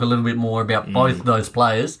we'll talk a little bit more about both of those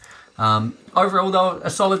players. Overall, though, a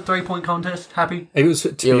solid 3-point contest. Happy? It was,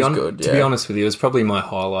 good, to be honest with you, it was probably my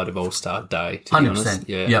highlight of All-Star Day, to be 100%. honest.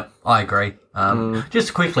 Yeah. Yep, I agree.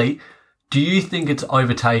 Just quickly, do you think it's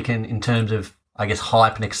overtaken in terms of, I guess,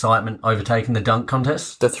 hype and excitement, overtaking the dunk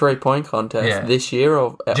contest? The 3-point contest this year,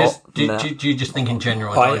 or Do you just think in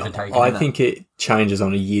general it's overtaken? I think it changes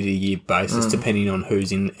on a year-to-year basis depending on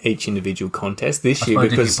who's in each individual contest. This year,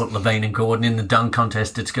 because if you put Levine and Gordon in the dunk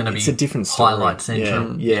contest, it's going to be it's a different story. highlight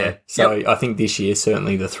central. Yeah. So I think this year,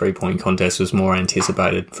 certainly the 3-point contest was more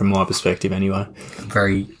anticipated from my perspective anyway.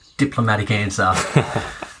 Very diplomatic answer.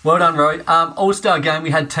 Well done, Roy. All-Star game, we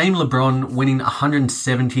had Team LeBron winning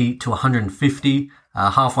 170 to 150.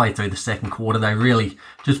 Halfway through the second quarter, they really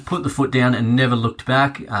just put the foot down and never looked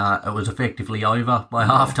back. It was effectively over by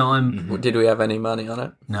halftime. did we have any money on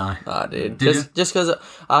it? No. I did. Did you? Just because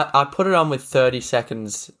I put it on with 30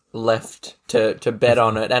 seconds left to bet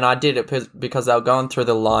on it, and I did it because they were going through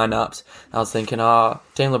the lineups. I was thinking,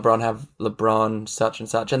 Team LeBron have LeBron, such and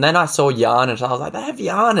such, and then I saw Giannis. I was like, they have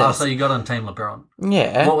Giannis. Oh, so you got on Team LeBron.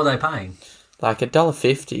 Yeah. What were they paying? Like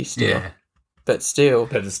 $1.50 still. Yeah. But still.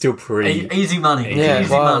 But it's still pretty... Easy money. Yeah,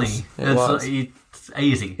 easy it money. was. It's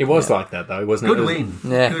easy. It was like that, though, wasn't Good it? win.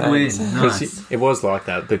 Yeah, Good thanks. win. Because Nice. it was like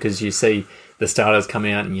that because you see the starters come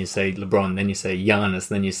out and you see LeBron, then you see Giannis,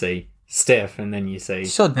 then you see Steph, and then you see...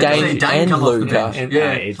 Saw Then Dame and come off the Luka. bench. And-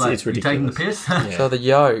 yeah, it's like, you taking the ridiculous. piss? Saw the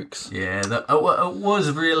yokes. Yeah, it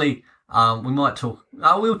was really. We might talk.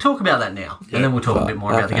 We'll talk about that now, and then we'll talk a bit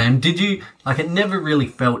more about the game. Did you like? It never really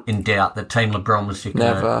felt in doubt that Team LeBron was just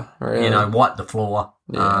going Never, really. to, wipe the floor.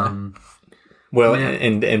 Yeah. Well,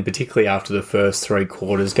 and particularly after the first 3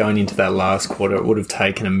 quarters, going into that last quarter, it would have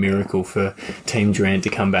taken a miracle for Team Durant to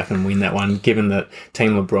come back and win that one, given that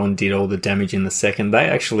Team LeBron did all the damage in the second. They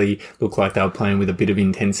actually looked like they were playing with a bit of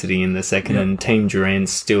intensity in the second, and Team Durant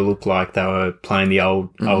still looked like they were playing the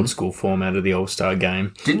old school format of the All-Star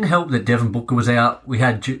game. Didn't help that Devin Booker was out. We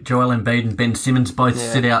had Joel Embiid and Ben Simmons both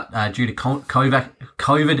sit out due to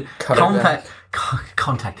COVID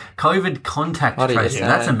contact tracing.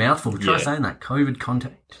 That's a mouthful. Try saying that. COVID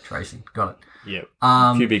contact tracing. Got it. Yep.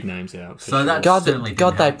 A few big names out. So that certainly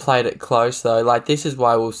God, didn't they help. played it close though. Like this is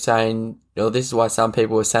why we're saying, this is why some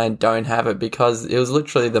people were saying don't have it, because it was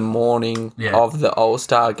literally the morning of the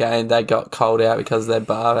All-Star game. They got called out because their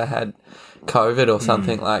barber had COVID or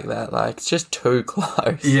something like that. Like it's just too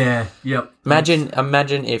close. Yeah. Yep.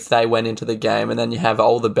 Imagine if they went into the game and then you have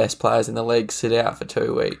all the best players in the league sit out for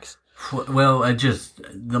 2 weeks. Well,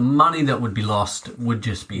 the money that would be lost would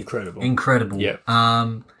just be incredible. Yeah.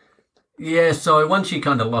 Yeah, so once you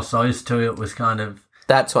kind of lost those two, it was kind of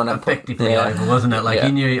That's when effectively over, wasn't it? Like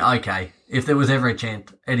you knew, okay, if there was ever a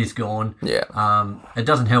chance, Eddie's gone. Yeah. It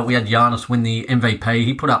doesn't help. We had Giannis win the MVP.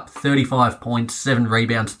 He put up 35 points, 7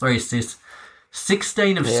 rebounds, 3 assists,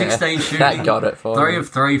 16 of 16 shooting. That got it for 3 him. of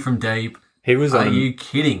 3 from deep. He was Are you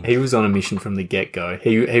kidding? He was on a mission from the get-go.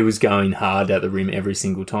 He was going hard at the rim every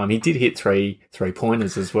single time. He did hit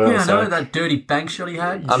three-pointers as well. Yeah, I know that dirty bank shot he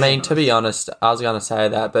had. I mean, to be honest, I was going to say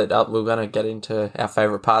that, but we're going to get into our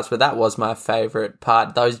favourite parts, but that was my favourite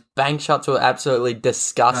part. Those bank shots were absolutely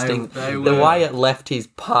disgusting. They The were. way it left his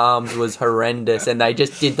palms was horrendous, and they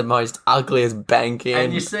just did the most ugliest banking.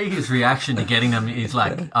 And you see his reaction to getting them. He's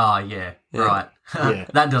like, oh, yeah. Right. Yeah.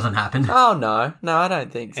 That doesn't happen. Oh no, I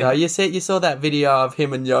don't think so. You saw that video of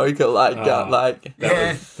him and Yoga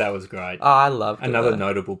That was great. Oh, I loved it. Another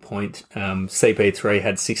notable point, CP3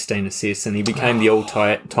 had 16 assists and he became the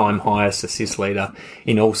all-time highest assist leader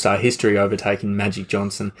in All-Star history, overtaking Magic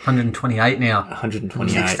Johnson. 128 now.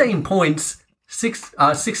 128. 16 points,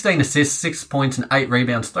 16 assists, 6 points and 8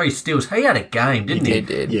 rebounds, 3 steals. He had a game, didn't he? He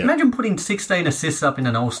did. Yeah. Imagine putting 16 assists up in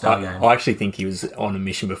an All-Star game. I actually think he was on a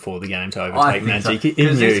mission before the game to overtake Magic.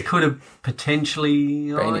 Because this could have potentially...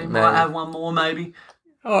 he might have one more, maybe.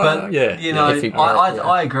 But,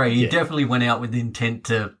 I agree. He definitely went out with the intent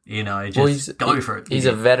to, go for it. He's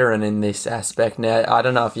a veteran in this aspect now. I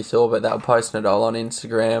don't know if you saw, but they were posting it all on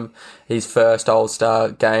Instagram. His first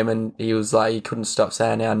All-Star game, and he was like, he couldn't stop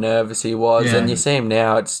saying how nervous he was. Yeah. And you see him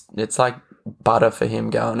now, it's like butter for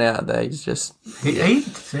him going out there. He's just...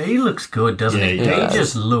 He looks good, doesn't he? He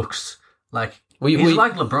just looks like... He's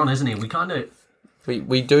like LeBron, isn't he? We kind of...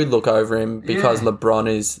 We do look over him because LeBron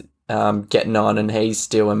is... getting on, and he's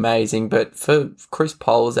still amazing. But for Chris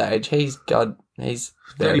Paul's age, he's 35.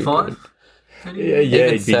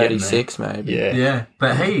 Even 36, maybe. Yeah,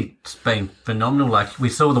 but he's been phenomenal. Like, we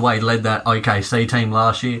saw the way he led that OKC team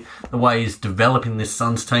last year, the way he's developing this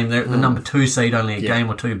Suns team. They're the number 2 seed, only a game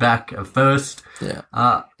or two back of first. Yeah.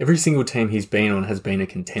 Every single team he's been on has been a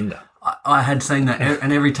contender. I had seen that,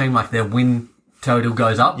 and every team, like, their win total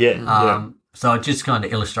goes up. So it just kind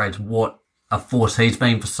of illustrates what a force he's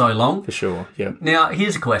been for so long. For sure, yeah. Now,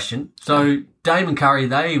 here's a question. So, Dame and Curry,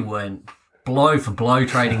 they went blow for blow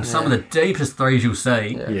trading some of the deepest threes you'll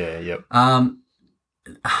see.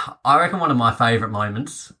 I reckon one of my favourite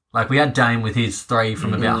moments, like we had Dame with his three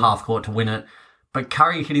from about half court to win it, but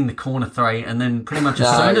Curry hitting the corner three and then pretty much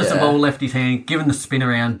as soon as the ball left his hand, giving the spin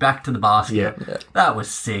around back to the basket. That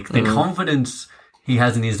was sick. The confidence he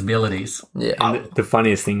has in his abilities. Yeah. And the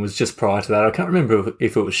funniest thing was just prior to that, I can't remember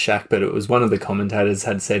if it was Shaq, but it was one of the commentators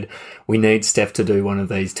had said, we need Steph to do one of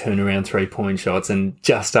these turnaround 3-point shots. And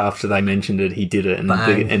just after they mentioned it, he did it. And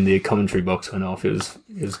the commentary box went off. It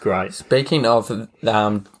was great. Speaking of,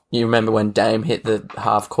 you remember when Dame hit the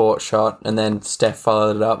half-court shot and then Steph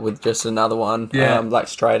followed it up with just another one, like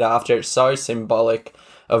straight after. It's so symbolic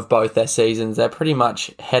of both their seasons. They're pretty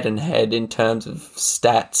much head and head in terms of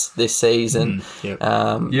stats this season.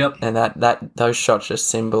 And that those shots just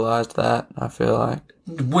symbolised that, I feel like.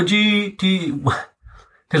 Because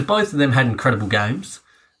both of them had incredible games,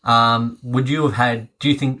 do you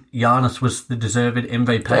think Giannis was the deserved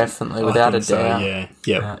MVP? Definitely, without a doubt.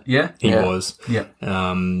 So, he was.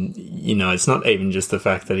 It's not even just the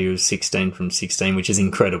fact that he was 16 from 16, which is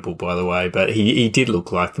incredible, by the way, but he did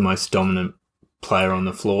look like the most dominant player on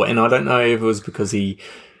the floor, and I don't know if it was because he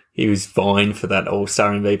was vying for that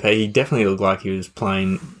All-Star MVP. He definitely looked like he was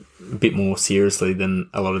playing a bit more seriously than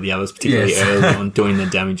a lot of the others, particularly early on, doing the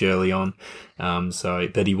damage early on.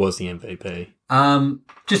 But he was the MVP.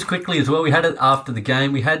 Just quickly as well, we had it after the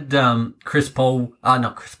game. We had Paul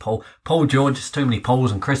George. Just too many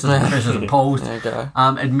Pauls and Chris's and Pauls.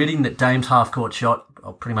 Admitting that Dame's half-court shot,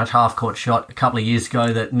 or pretty much half-court shot, a couple of years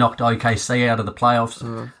ago that knocked OKC out of the playoffs.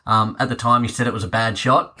 At the time, he said it was a bad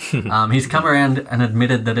shot. He's come around and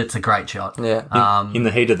admitted that it's a great shot. In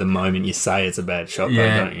the heat of the moment, you say it's a bad shot, though,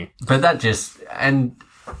 don't you? But that just... And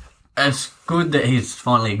it's good that he's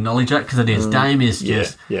finally acknowledged that, because it is. Dame is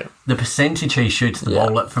just... The percentage he shoots the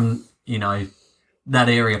ball at from, that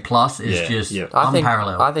area plus is just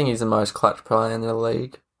unparalleled. I think he's the most clutch player in the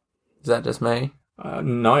league. Is that just me?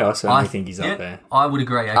 No, I certainly think he's up there. I would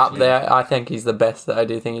agree, actually. Up there, I think he's the best. I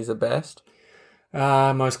do think he's the best.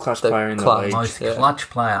 Most clutch player in the league. Most clutch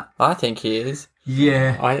player. I think he is.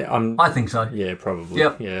 Yeah. I think so. Yeah, probably.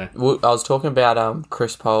 Yep. Yeah. Well, I was talking about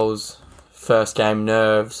Chris Paul's first game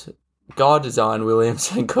nerves. God designed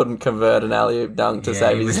Williamson couldn't convert an alley-oop dunk to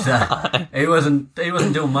save his life. He wasn't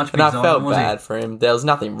doing much. And I felt bad for him. There was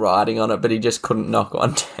nothing riding on it, but he just couldn't knock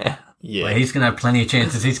one down. Yeah, well, he's going to have plenty of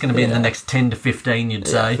chances. He's going to be in the next 10 to 15, you'd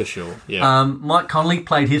say. For sure, yeah. Mike Conley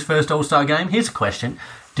played his first All-Star game. Here's a question.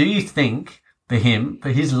 Do you think, for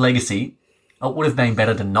his legacy, it would have been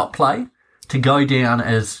better to not play, to go down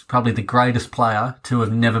as probably the greatest player to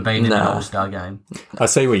have never been in an All-Star game? I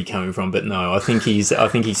see where you're coming from, but no, I think he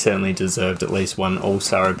certainly deserved at least one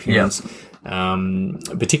All-Star appearance. Yep.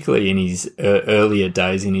 Particularly in his earlier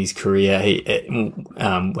days in his career,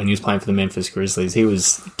 when he was playing for the Memphis Grizzlies, he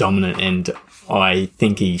was dominant, and I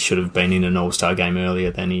think he should have been in an All-Star game earlier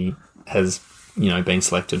than he has, been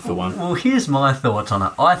selected for one. Well, here's my thoughts on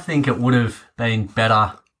it. I think it would have been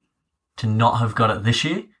better to not have got it this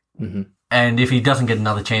year. Mm-hmm. And if he doesn't get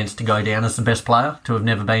another chance to go down as the best player, to have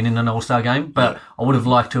never been in an All-Star game. But I would have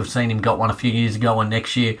liked to have seen him got one a few years ago, and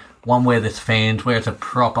next year, one where there's fans, where it's a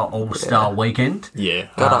proper All-Star weekend. Yeah.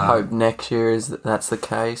 Gotta hope next year that's the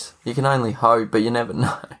case. You can only hope, but you never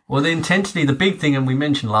know. Well, the intensity, the big thing, and we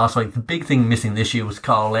mentioned last week, the big thing missing this year was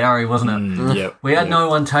Kyle Lowry, wasn't it? Yep. We had no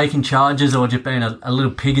one taking charges or just being a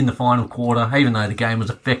little pig in the final quarter, even though the game was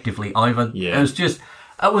effectively over. Yeah. It was just...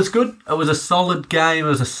 It was good. It was a solid game. It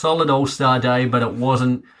was a solid All-Star day, but it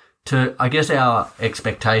wasn't to, I guess our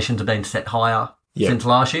expectations have been set higher since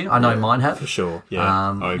last year. I know mine have. For sure,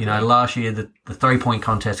 yeah. Last year the 3-point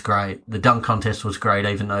contest, great. The dunk contest was great,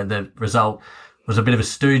 even though the result was a bit of a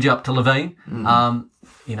stooge up to Levine.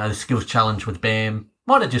 The skills challenge with Bam.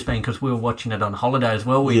 Might have just been because we were watching it on holiday as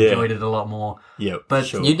well. We enjoyed it a lot more. Yeah, but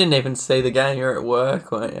sure. You didn't even see the game. You were at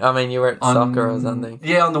work. I mean, you were at soccer or something.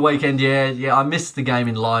 Yeah, on the weekend. Yeah. I missed the game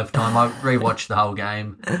in live time. I rewatched the whole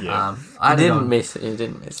game. Yeah. You didn't miss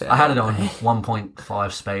it. I had it on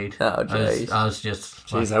 1.5 speed. Oh, jeez. I was just...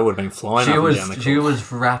 Jeez, they would have been flying up and down the court. She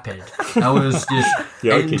was rapid. That was just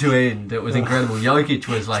end to end. It was incredible. Jokic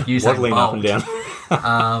was like Usain Bolt. Waddling up and down.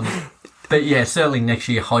 But yeah, certainly next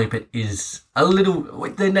year, hope it is a little...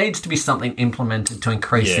 There needs to be something implemented to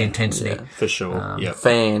increase the intensity. Yeah, for sure.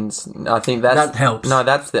 Fans, I think that helps. No,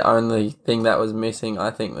 that's the only thing that was missing,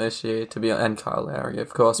 I think, this year, and Kyle Lowry,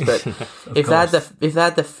 of course. But if they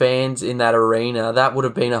had the fans in that arena, that would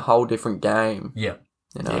have been a whole different game. Yeah.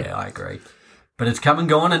 Yeah, I agree. But it's come and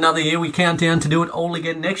gone. Another year, we count down to do it all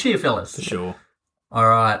again next year, fellas. For sure. All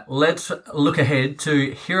right, let's look ahead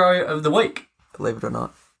to Hero of the Week. Believe it or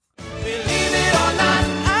not.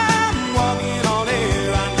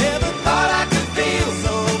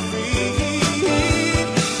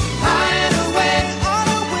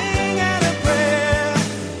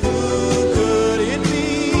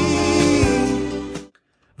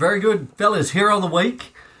 Very good, fellas. Hero of the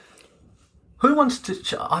Week. Who wants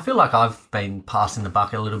to... I feel like I've been passing the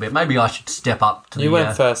buck a little bit. Maybe I should step up to You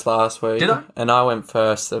went first last week. Did I? And I went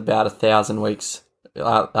first about 1,000 weeks.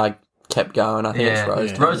 I kept going. I think it's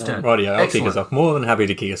Rose. Rose turn. Rightio, I'll kick us off. More than happy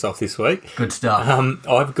to kick us off this week. Good stuff.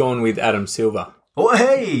 I've gone with Adam Silver. Oh,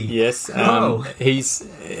 hey! Yes. He's,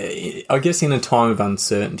 I guess, in a time of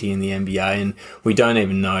uncertainty in the NBA, and we don't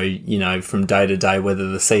even know, from day to day whether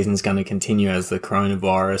the season's going to continue as the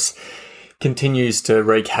coronavirus continues to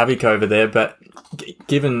wreak havoc over there. But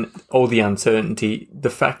given all the uncertainty, the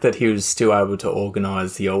fact that he was still able to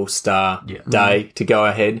organise the All-Star day to go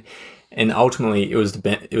ahead, and ultimately it was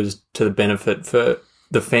to the benefit for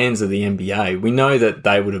the fans of the NBA. We know that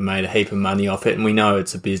they would have made a heap of money off it, and we know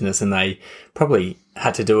it's a business and they probably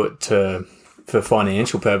had to do it for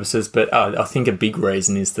financial purposes. But I think a big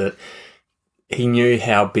reason is that he knew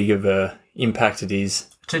how big of a impact it is.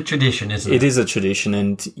 It's a tradition, isn't it? It is a tradition,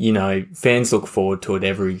 and, fans look forward to it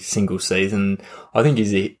every single season. I think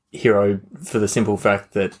he's a hero for the simple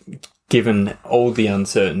fact that given all the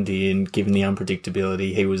uncertainty and given the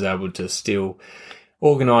unpredictability, he was able to still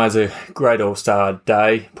organise a great All-Star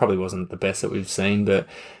day. Probably wasn't the best that we've seen, but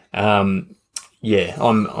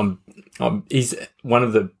he's one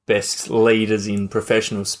of the best leaders in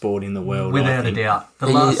professional sport in the world. Without a doubt.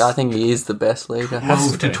 I think he is the best leader.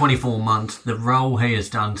 12 to 24 months, the role he has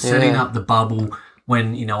done, setting up the bubble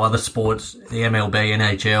when, other sports, the MLB,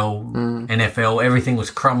 NHL, NFL, everything was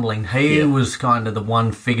crumbling. He was kind of the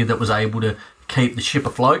one figure that was able to keep the ship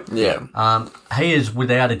afloat. Yeah. He is,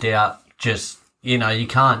 without a doubt, just... you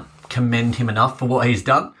can't commend him enough for what he's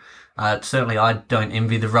done. Certainly, I don't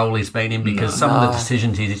envy the role he's been in because some of the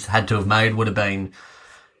decisions he's had to have made would have been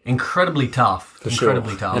incredibly tough.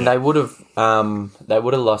 Tough. And they would have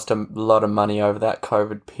lost a lot of money over that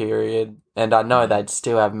COVID period. And I know they'd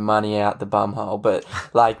still have money out the bumhole, but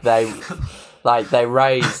they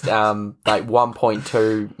raised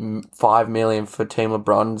 1.25 million for Team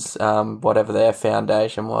LeBron's whatever their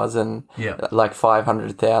foundation was, and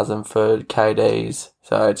 500,000 for KD's.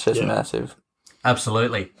 So it's just massive.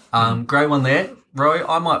 Absolutely. Great one there, Roy.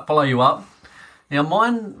 I might follow you up. Now,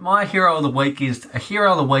 my hero of the week is a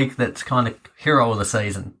hero of the week that's kind of hero of the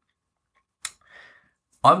season.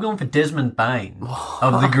 I've gone for Desmond Bain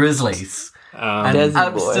of the Grizzlies.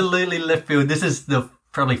 Absolutely left field. This is the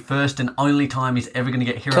probably first and only time he's ever going to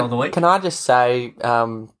get hero of the week. Can I just say,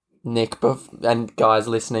 Nick, and guys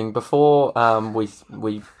listening, before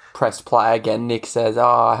we press play again, Nick says,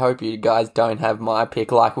 I hope you guys don't have my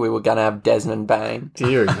pick like we were going to have Desmond Bain.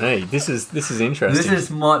 Dear me, this is interesting.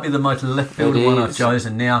 This might be the most left field one I've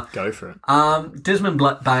chosen. Now, go for it. Desmond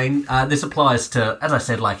Bain, this applies to, as I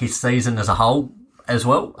said, like his season as a whole as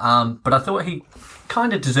well. But I thought he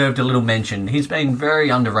kind of deserved a little mention. He's been very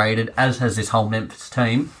underrated, as has this whole Memphis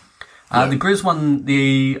team. The Grizz won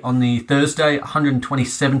on the Thursday,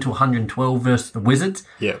 127 to 112 versus the Wizards.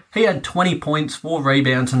 Yeah. He had 20 points, 4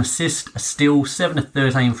 rebounds, an assist, a steal, 7 of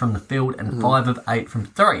 13 from the field, and 5 of 8 from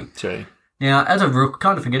 3. Gee. Now, as a rookie,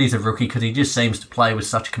 kind of forget he's a rookie because he just seems to play with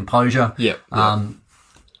such composure. Yeah.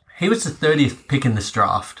 He was the 30th pick in this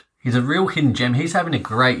draft. He's a real hidden gem. He's having a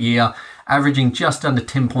great year, averaging just under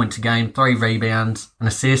 10 points a game, 3 rebounds, an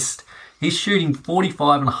assist. He's shooting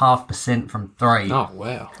 45.5% from three. Oh,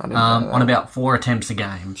 wow. On about 4 attempts a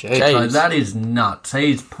game. Jeez. So that is nuts.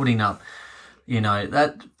 He's putting up,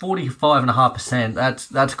 that 45.5%.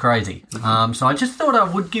 That's crazy. So I just thought I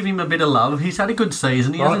would give him a bit of love. He's had a good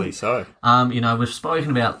season. Rightly so. We've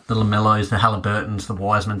spoken about the LaMelos, the Halliburtons, the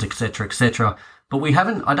Wisemans, etc., etc. But we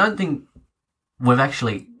haven't. I don't think we've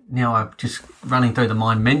actually. Now I'm just running through the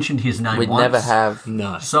mind. Mentioned his name. We once. never have.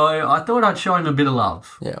 No. So I thought I'd show him a bit of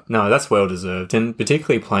love. Yeah. No, that's well deserved. And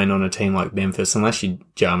particularly playing on a team like Memphis, unless you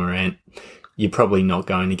Ja Morant, you're probably not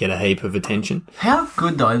going to get a heap of attention. How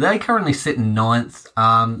good, though? They currently sit in 9th.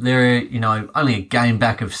 They're, only a game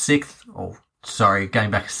back of 6th. A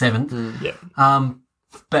game back of 7th. Yeah.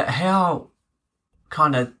 But how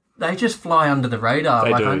they just fly under the radar.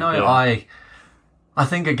 They do, I know yeah. I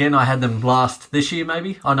think, again, I had them last this year,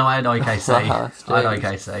 maybe. Oh, no, I had OKC. I had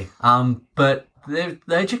OKC. But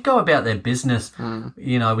they just go about their business,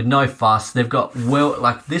 with no fuss. They've got,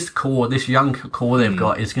 this young core they've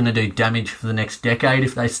got is going to do damage for the next decade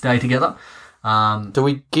if they stay together. Do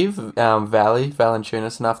we give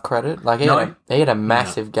Valanciunas enough credit? Like he had a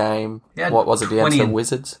massive game. What was it against the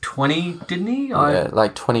Wizards? 20, didn't he? Yeah,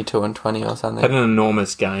 like 22 and 20 or something. Had an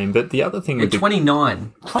enormous game, but the other thing with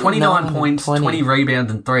 29 points, 20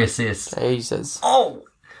 rebounds and 3 assists. Jesus. Oh,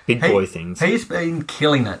 big boy things. He's been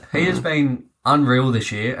killing it. He has been unreal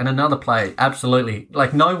this year, and another player, absolutely.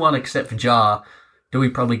 Like, no one except for Ja do we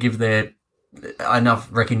probably give their enough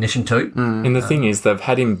recognition to. And the thing is, they've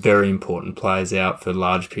had him very important players out for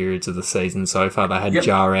large periods of the season so far. They had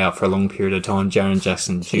Ja out for a long period of time. Jaren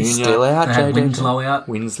Jackson Jr. He's still out. They had Winslow out.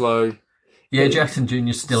 Winslow. Yeah, Jackson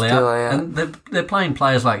Jr.'s still out. And they're playing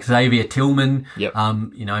players like Xavier Tillman,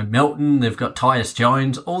 Melton. They've got Tyus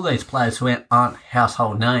Jones. All these players who aren't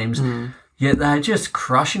household names. Yet they're just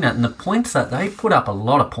crushing it. And the points that they put up, a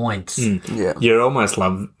lot of points. Yeah. You'd almost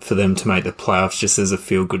love for them to make the playoffs just as a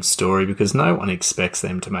feel-good story because no one expects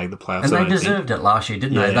them to make the playoffs. And they deserved it last year,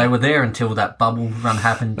 didn't they? They were there until that bubble run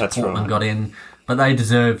happened. That's Portland got in. But they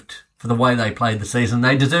deserved, for the way they played the season,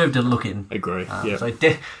 they deserved a look in. Agree, So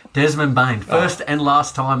Desmond Bain, first and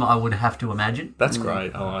last time I would have to imagine. That's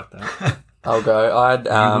great. I like that. I'll go.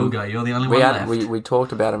 You will go. You're the only one left. We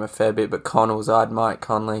talked about him a fair bit, but Connells, I had Mike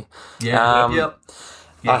Conley. Yeah,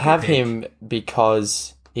 I have him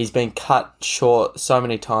because he's been cut short so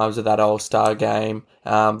many times with that All-Star game.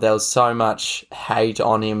 There was so much hate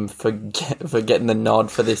on him for getting the nod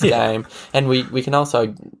for this game. And we can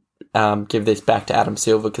also give this back to Adam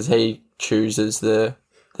Silver because he chooses the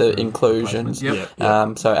inclusions.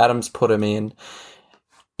 So Adam's put him in.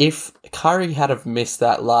 If Curry had have missed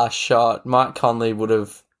that last shot, Mike Conley would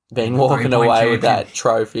have been walking away with that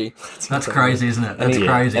trophy. That's crazy, isn't it? That's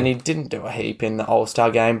crazy. And he didn't do a heap in the All-Star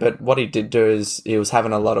game, but what he did do is he was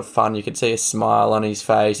having a lot of fun. You could see a smile on his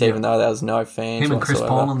face, even though there was no fans. Him and Chris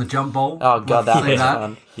Paul on the jump ball. Oh, God, that was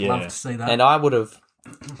fun. Love to see that. And I would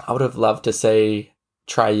have loved to see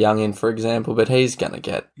Trae Young in, for example, but he's going to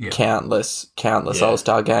get countless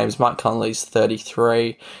All-Star games. Mike Conley's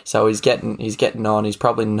 33, so he's getting on. He's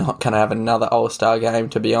probably not going to have another All-Star game,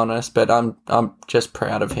 to be honest, but I'm just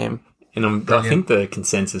proud of him. And I think the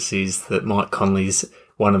consensus is that Mike Conley's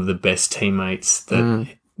one of the best teammates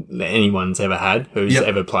that anyone's ever had who's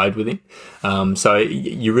ever played with him. So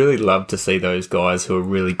you really love to see those guys who are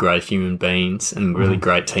really great human beings and really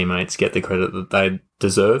great teammates get the credit that they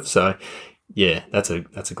deserve. So yeah, that's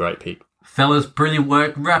a great pick. Fellas, brilliant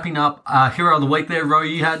work. Wrapping up, Hero of the Week there, Ro,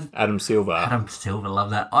 you had? Adam Silver. Love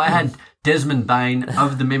that. I had Desmond Bain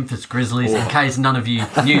of the Memphis Grizzlies, in case none of you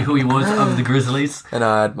knew who he was, of the Grizzlies. And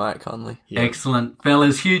I had Mike Conley. Yep. Excellent.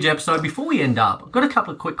 Fellas, huge episode. Before we end up, I've got a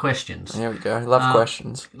couple of quick questions. There we go. Love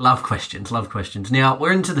questions. Love questions. Now,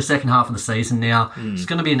 we're into the second half of the season now. It's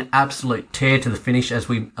going to be an absolute tear to the finish, as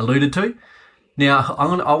we alluded to. Now,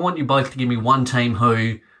 I want you both to give me one team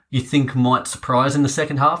who you think might surprise in the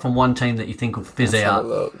second half and one team that you think will fizz out.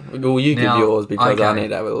 Well, you give yours because I need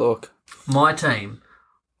to have a look. My team,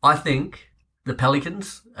 I think the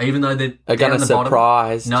Pelicans, even though they're going to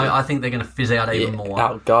surprise. I think they're going to fizz out even more.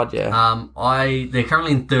 Oh, God, yeah. They're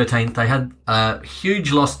currently in 13th. They had a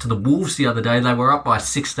huge loss to the Wolves the other day. They were up by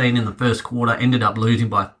 16 in the first quarter, ended up losing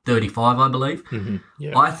by 35, I believe. Mm-hmm.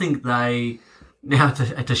 Yeah. I think now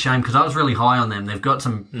it's a shame because I was really high on them. They've got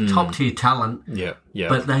some top-tier talent,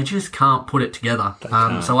 but they just can't put it together.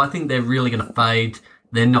 So I think they're really going to fade.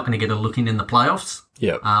 They're not going to get a look in the playoffs,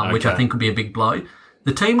 which I think would be a big blow.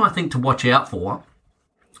 The team I think to watch out for,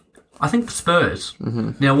 I think the Spurs.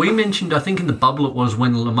 Mm-hmm. Now, we mentioned, I think in the bubble it was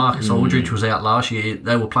when LaMarcus Aldridge was out last year,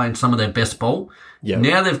 they were playing some of their best ball. Yep.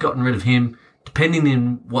 Now they've gotten rid of him, depending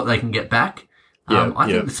on what they can get back. I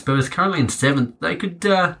think the Spurs currently in 7th. They could...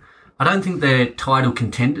 I don't think they're title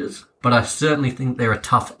contenders, but I certainly think they're a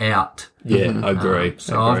tough out. Yeah, I agree.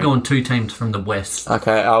 I've gone 2 teams from the West.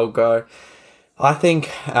 Okay, I'll go. I think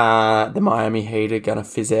the Miami Heat are going to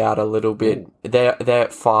fizz out a little bit. They're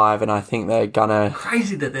at 5, and I think they're going to...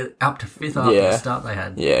 Crazy that they're up to 5th after the start they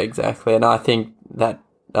had. Yeah, exactly. And I think they're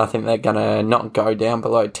going to not go down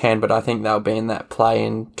below 10, but I think they'll be in that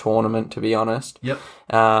play-in tournament, to be honest. Yep.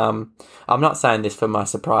 I'm not saying this for my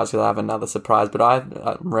surprise because I have another surprise, but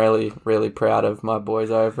I'm really, really proud of my boys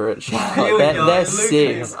over at Charlotte. They're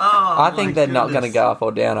 6. I think they're not going to go up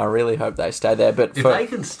or down. I really hope they stay there. But if they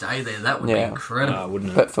can stay there, that would be incredible.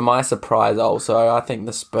 Wouldn't it? But for my surprise also, I think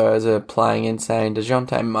the Spurs are playing insane.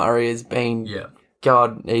 DeJounte Murray has been...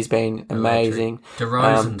 God, he's been amazing.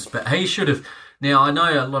 DeRozan's... but he should have... Now, I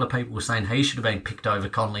know a lot of people were saying he should have been picked over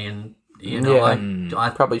Conley, and I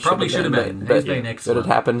probably should have been. He's been excellent. But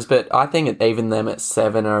it happens. But I think even them at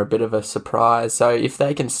 7 are a bit of a surprise. So if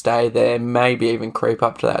they can stay there, maybe even creep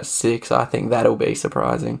up to that 6, I think that'll be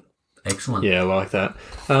surprising. Excellent. Yeah, I like that.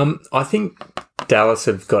 I think Dallas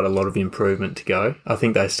have got a lot of improvement to go. I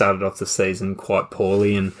think they started off the season quite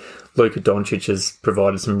poorly, and Luka Doncic has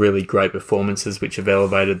provided some really great performances which have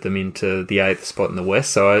elevated them into the 8th spot in the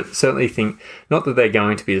West. So I certainly think, not that they're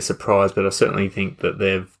going to be a surprise, but I certainly think that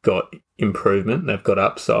they've got improvement, they've got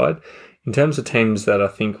upside. In terms of teams that I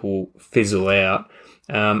think will fizzle out,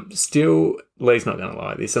 still, Lee's not going to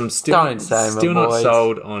like this. I'm still not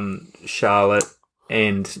sold on Charlotte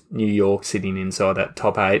and New York sitting inside that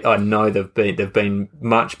top 8. I know they've been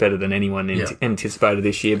much better than anyone anticipated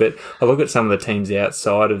this year, but I look at some of the teams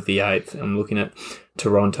outside of the 8th. I'm looking at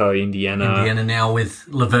Toronto, Indiana. Indiana now with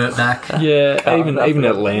LeVert back. Yeah, even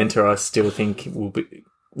Atlanta I still think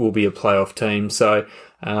will be a playoff team. So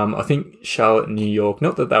I think Charlotte and New York,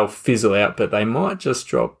 not that they'll fizzle out, but they might just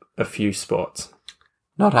drop a few spots.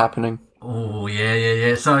 Not happening. Oh,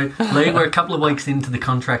 yeah. So, Lee, we're a couple of weeks into the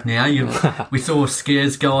contract now. We saw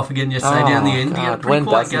Scares go off again yesterday down the end. He had a pretty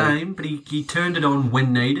quiet game, but he turned it on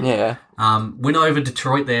when needed. Yeah. Went over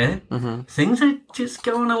Detroit there. Mm-hmm. Things are just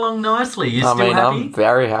going along nicely. You're still happy? I'm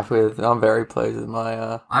very happy I'm very pleased with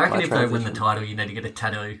my I reckon if they win the title, you need to get a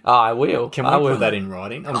tattoo. Oh, I will. Can we put that in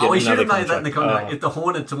writing? We should have made that in the contract. If the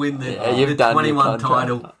Hornets win the 21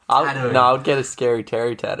 title, tattoo. I'll get a Scary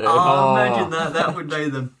Terry tattoo. Oh, imagine that. That would be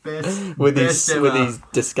the best. with his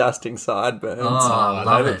disgusting sideburns. Oh, I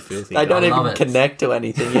love it. They don't even connect to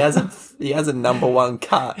anything. He has a number 1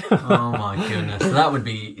 cut. Oh my goodness, that would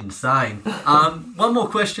be insane. One more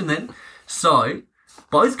question then. So,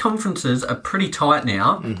 both conferences are pretty tight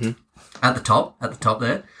now. Mm-hmm. At the top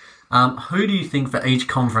there. Who do you think for each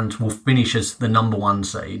conference will finish as the number 1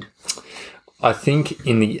 seed? I think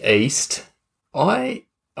in the East, I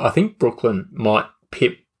think Brooklyn might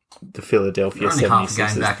pip the Philadelphia 76ers. Only half a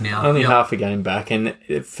game back now. Only half a game back, and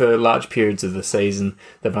for large periods of the season,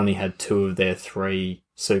 they've only had 2 of their 3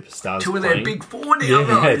 superstars. 2 of playing. their big 4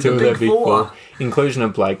 now. Yeah, 2 of their big 4. Inclusion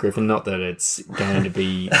of Blake Griffin, not that it's going to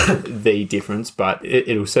be the difference, but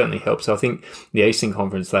it'll certainly help. So I think the Eastern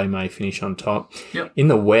Conference, they may finish on top. Yep. In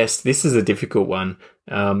the West, this is a difficult one.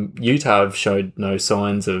 Utah have showed no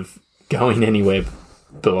signs of going anywhere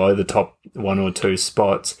below the top 1 or 2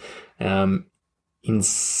 spots. In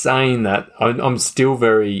saying that, I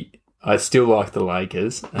still like the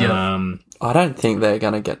Lakers. Yep. I don't think they're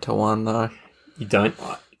going to get to 1 though. You don't?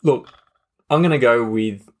 Look, I'm going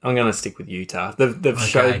to stick with Utah.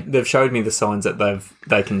 They've showed me the signs that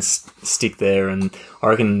they can stick there, and I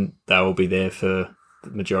reckon they will be there for the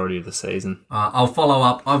majority of the season. I'll follow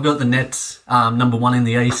up. I've got the Nets number 1 in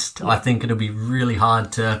the East. I think it'll be really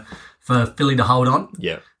hard for Philly to hold on.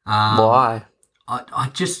 Yeah. Why?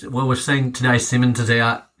 We've seen today Simmons is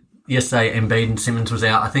out. Yesterday Embiid and Simmons was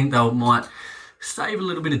out. I think they might save a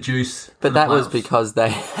little bit of juice. But that was because they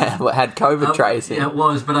had COVID tracing. Yeah, it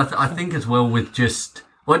was. But I think as well with just...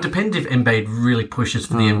 Well, it depends if Embiid really pushes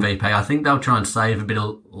for the MVP. I think they'll try and save a bit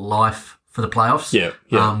of life for the playoffs. Yeah.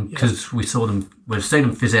 Because we've seen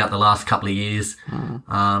them fizz out the last couple of years.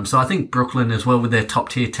 So I think Brooklyn as well with their top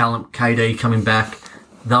tier talent, KD coming back,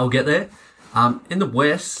 they'll get there. In the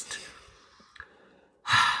West,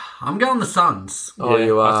 I'm going the Suns. Oh,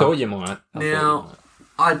 you are. I thought you might.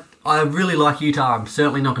 I really like Utah. I'm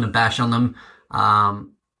certainly not going to bash on them.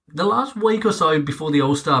 The last week or so before the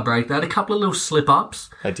All-Star break, they had a couple of little slip-ups.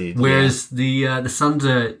 They did. Whereas the Suns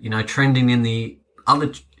are, trending in the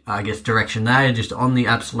other, direction. They are just on the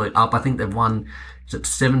absolute up. I think they've won,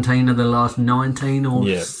 17 of the last 19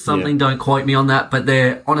 or something? Don't quote me on that. But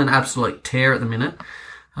they're on an absolute tear at the minute.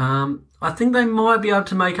 I think they might be able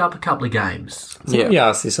to make up a couple of games. We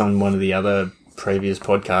asked this on one of the other previous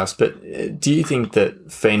podcast, but do you think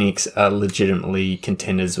that Phoenix are legitimately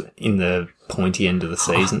contenders in the pointy end of the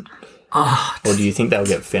season? Or do you think they'll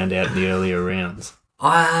get found out in the earlier rounds?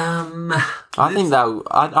 I think they'll.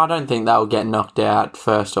 I don't think they'll get knocked out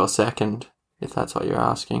first or second, if that's what you're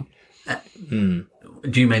asking. Do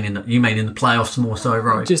you mean in the playoffs more so,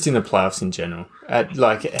 right? Just in the playoffs in general. How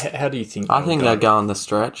do you think? I think they'll go on the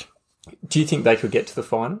stretch. Do you think they could get to the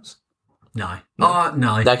finals? No.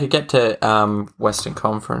 No. They could get to Western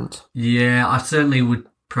Conference. Yeah, I certainly would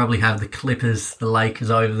probably have the Clippers, the Lakers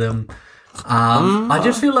over them. I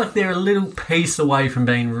just feel like they're a little piece away from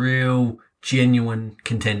being real, genuine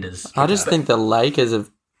contenders. I just think the Lakers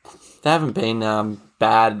they haven't been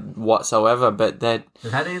bad whatsoever, but they've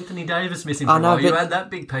had Anthony Davis missing for a while. You had that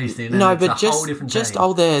big piece in. No, and but it's a whole different just team.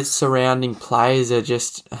 all their surrounding players are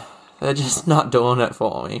just. They're just not doing it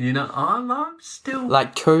for me. You know, I'm still...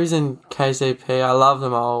 Like, Cruz and KCP, I love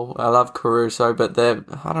them all. I love Caruso, but I don't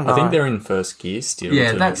know. I think they're in first gear still.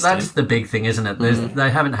 Yeah, that's the big thing, isn't it? They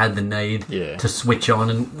haven't had the need to switch on,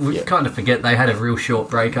 and we kind of forget they had a real short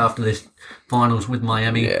break after this finals with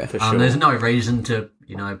Miami. Yeah, for sure. There's no reason to,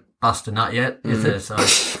 bust a nut yet, is there? So,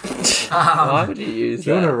 why would you use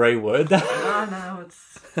do you that? want to reword that? No, it's...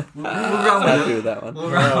 We'll roll with that one. We'll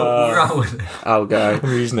roll with it. I'll go.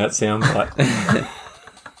 I'm using that soundbite.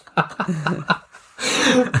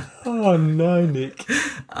 Oh no, Nick.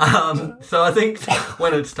 So I think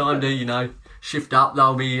when it's time to, shift up,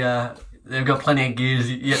 they'll be. They've got plenty of gears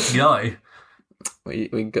yet to go. We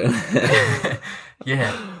go.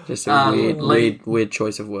 Yeah. Just a weird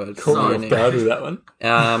choice of words. Cool. I'll go with that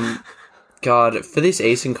one. God, for this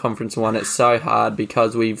Eastern Conference one, it's so hard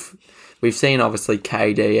because we've seen, obviously,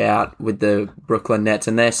 KD out with the Brooklyn Nets,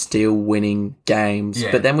 and they're still winning games.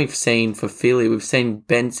 Yeah. But then we've seen, for Philly, we've seen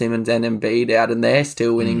Ben Simmons and Embiid out, and they're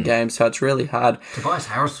still winning games, so it's really hard. Tobias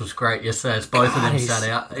Harris was great yesterday as both of them sat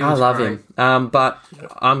out. I love him. But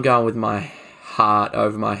I'm going with my heart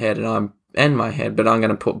over my head, but I'm going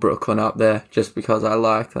to put Brooklyn up there just because I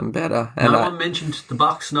like them better. And no one mentioned the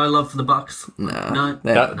Bucks. No love for the Bucks. No.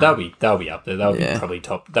 They'll be up there. They'll be probably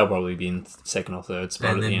top. They'll probably be in second or third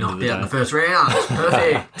spot at the end of the day. And then knocked out in the first round.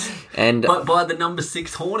 Perfect. And but by the number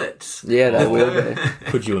 6 Hornets. Yeah, they will be.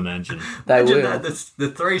 Could you imagine? They will. That, the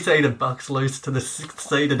 3-seeded Bucks lose to the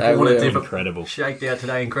 6th-seeded Hornets. Incredible. Shaked out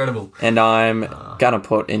today. Incredible. And I'm going to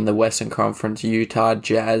put in the Western Conference Utah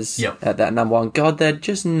Jazz at that number 1. God, they're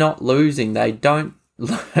just not losing. They don't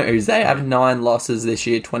lose. They have 9 losses this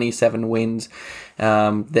year, 27 wins.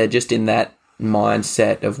 They're just in that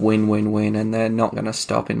mindset of win, and they're not going to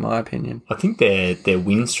stop, in my opinion. I think their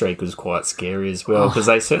win streak was quite scary as well, because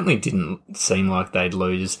they certainly didn't seem like they'd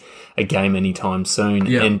lose a game anytime soon.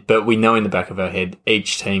 Yeah. But we know in the back of our head,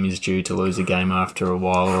 each team is due to lose a game after a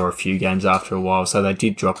while, or a few games after a while, so they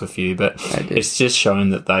did drop a few, but it's just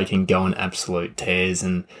shown that they can go on absolute tears,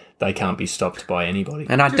 and they can't be stopped by anybody.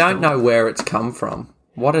 And I don't know where it's come from.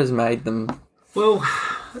 What has made them... Well,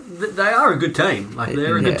 they are a good team. Like,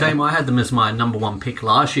 they're a good team. I had them as my number 1 pick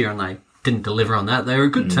last year, and they didn't deliver on that. They're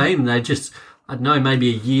a good team. They just, I don't know,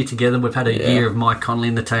 maybe a year together. We've had a year of Mike Conley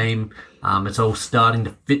in the team. It's all starting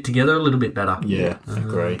to fit together a little bit better. Yeah,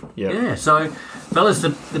 agree. Yeah, so, fellas,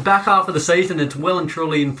 the back half of the season, it's well and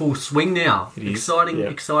truly in full swing now.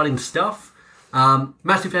 Exciting stuff.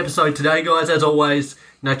 Massive episode today, guys, as always.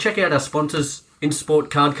 Check out our sponsors,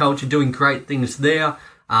 Intersport Card Culture, doing great things there.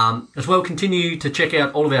 As well, continue to check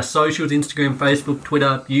out all of our socials, Instagram, Facebook,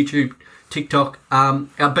 Twitter, YouTube, TikTok.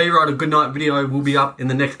 Our B-Rider Goodnight video will be up in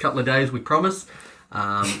the next couple of days, we promise.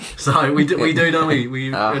 So we do, don't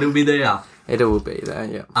we? It'll be there. It will be there,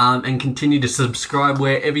 yeah. And continue to subscribe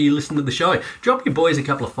wherever you listen to the show. Drop your boys a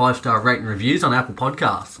couple of 5-star rating reviews on Apple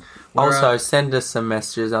Podcasts. Also, send us some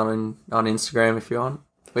messages on Instagram if you want.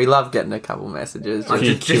 We love getting a couple messages. A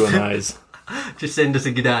few Q&As. Just send us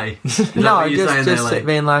a g'day. No, just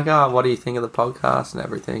being like, what do you think of the podcast and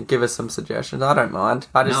everything? Give us some suggestions. I don't mind.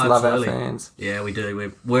 I just love our fans. Yeah, we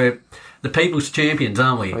do. We're the people's champions,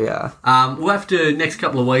 aren't we? Yeah. We'll have to, next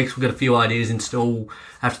couple of weeks, we've got a few ideas installed.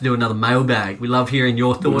 Have to do another mailbag. We love hearing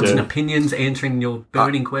your thoughts and opinions, answering your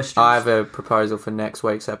burning questions. I have a proposal for next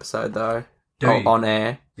week's episode, though. On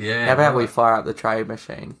air. Yeah. How about we fire up the trade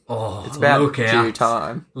machine? Oh, it's about due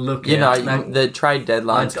time. The trade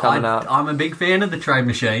deadline's coming up. I'm a big fan of the trade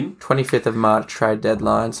machine. 25th of March trade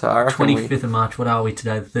deadline. So I reckon 25th of March. What are we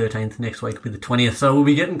today? The 13th. Next week will be the 20th. So we'll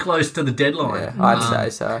be getting close to the deadline. Yeah, I'd say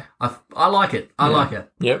so. I like it. I like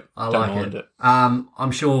it. Yep. I like it.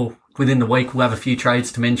 I'm sure within the week we'll have a few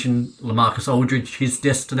trades to mention. LaMarcus Aldridge, his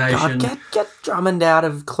destination. God, get Drummond out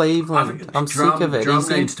of Cleveland. I'm sick of it. Drum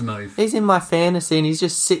needs to move. He's in my fantasy and he's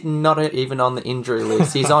just sitting not even on the injury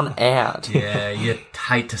list. He's on out. Yeah, you'd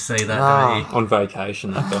hate to see that, don't you? On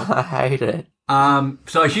vacation, I thought. I hate it.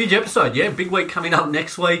 So a huge episode, yeah. Big week coming up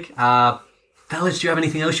next week. Fellas, do you have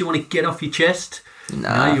anything else you want to get off your chest?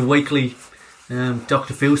 No. Your weekly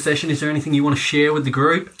Dr. Phil session. Is there anything you want to share with the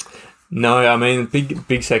group? No, I mean,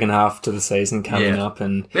 big second half to the season coming up.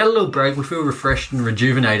 And we had a little break. We feel refreshed and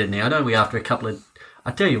rejuvenated now, don't we, after a couple of... I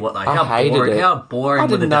tell you what, though, how boring I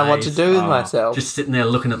didn't know what to do with myself. myself. Just sitting there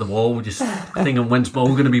looking at the wall, just thinking, when's ball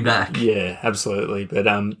going to be back? Yeah, absolutely. But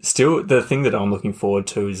still, the thing that I'm looking forward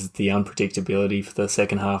to is the unpredictability for the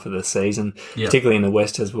second half of the season, particularly in the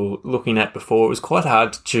West, as we were looking at before. It was quite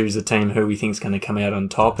hard to choose a team who we think is going to come out on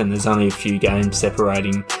top, and there's only a few games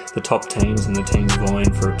separating the top teams and the teams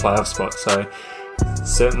vying for a playoff spot. So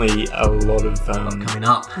certainly a lot of coming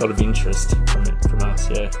up, a lot of interest from us.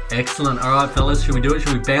 Yeah, excellent. All right, fellas, should we do it?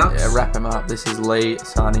 Should we bounce? Yeah, wrap him up. This is Lee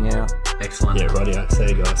signing out. Excellent. Yeah, rightio.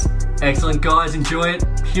 See you guys. Excellent, guys. Enjoy it.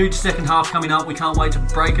 Huge second half coming up. We can't wait to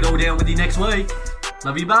break it all down with you next week.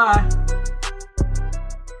 Love you. Bye.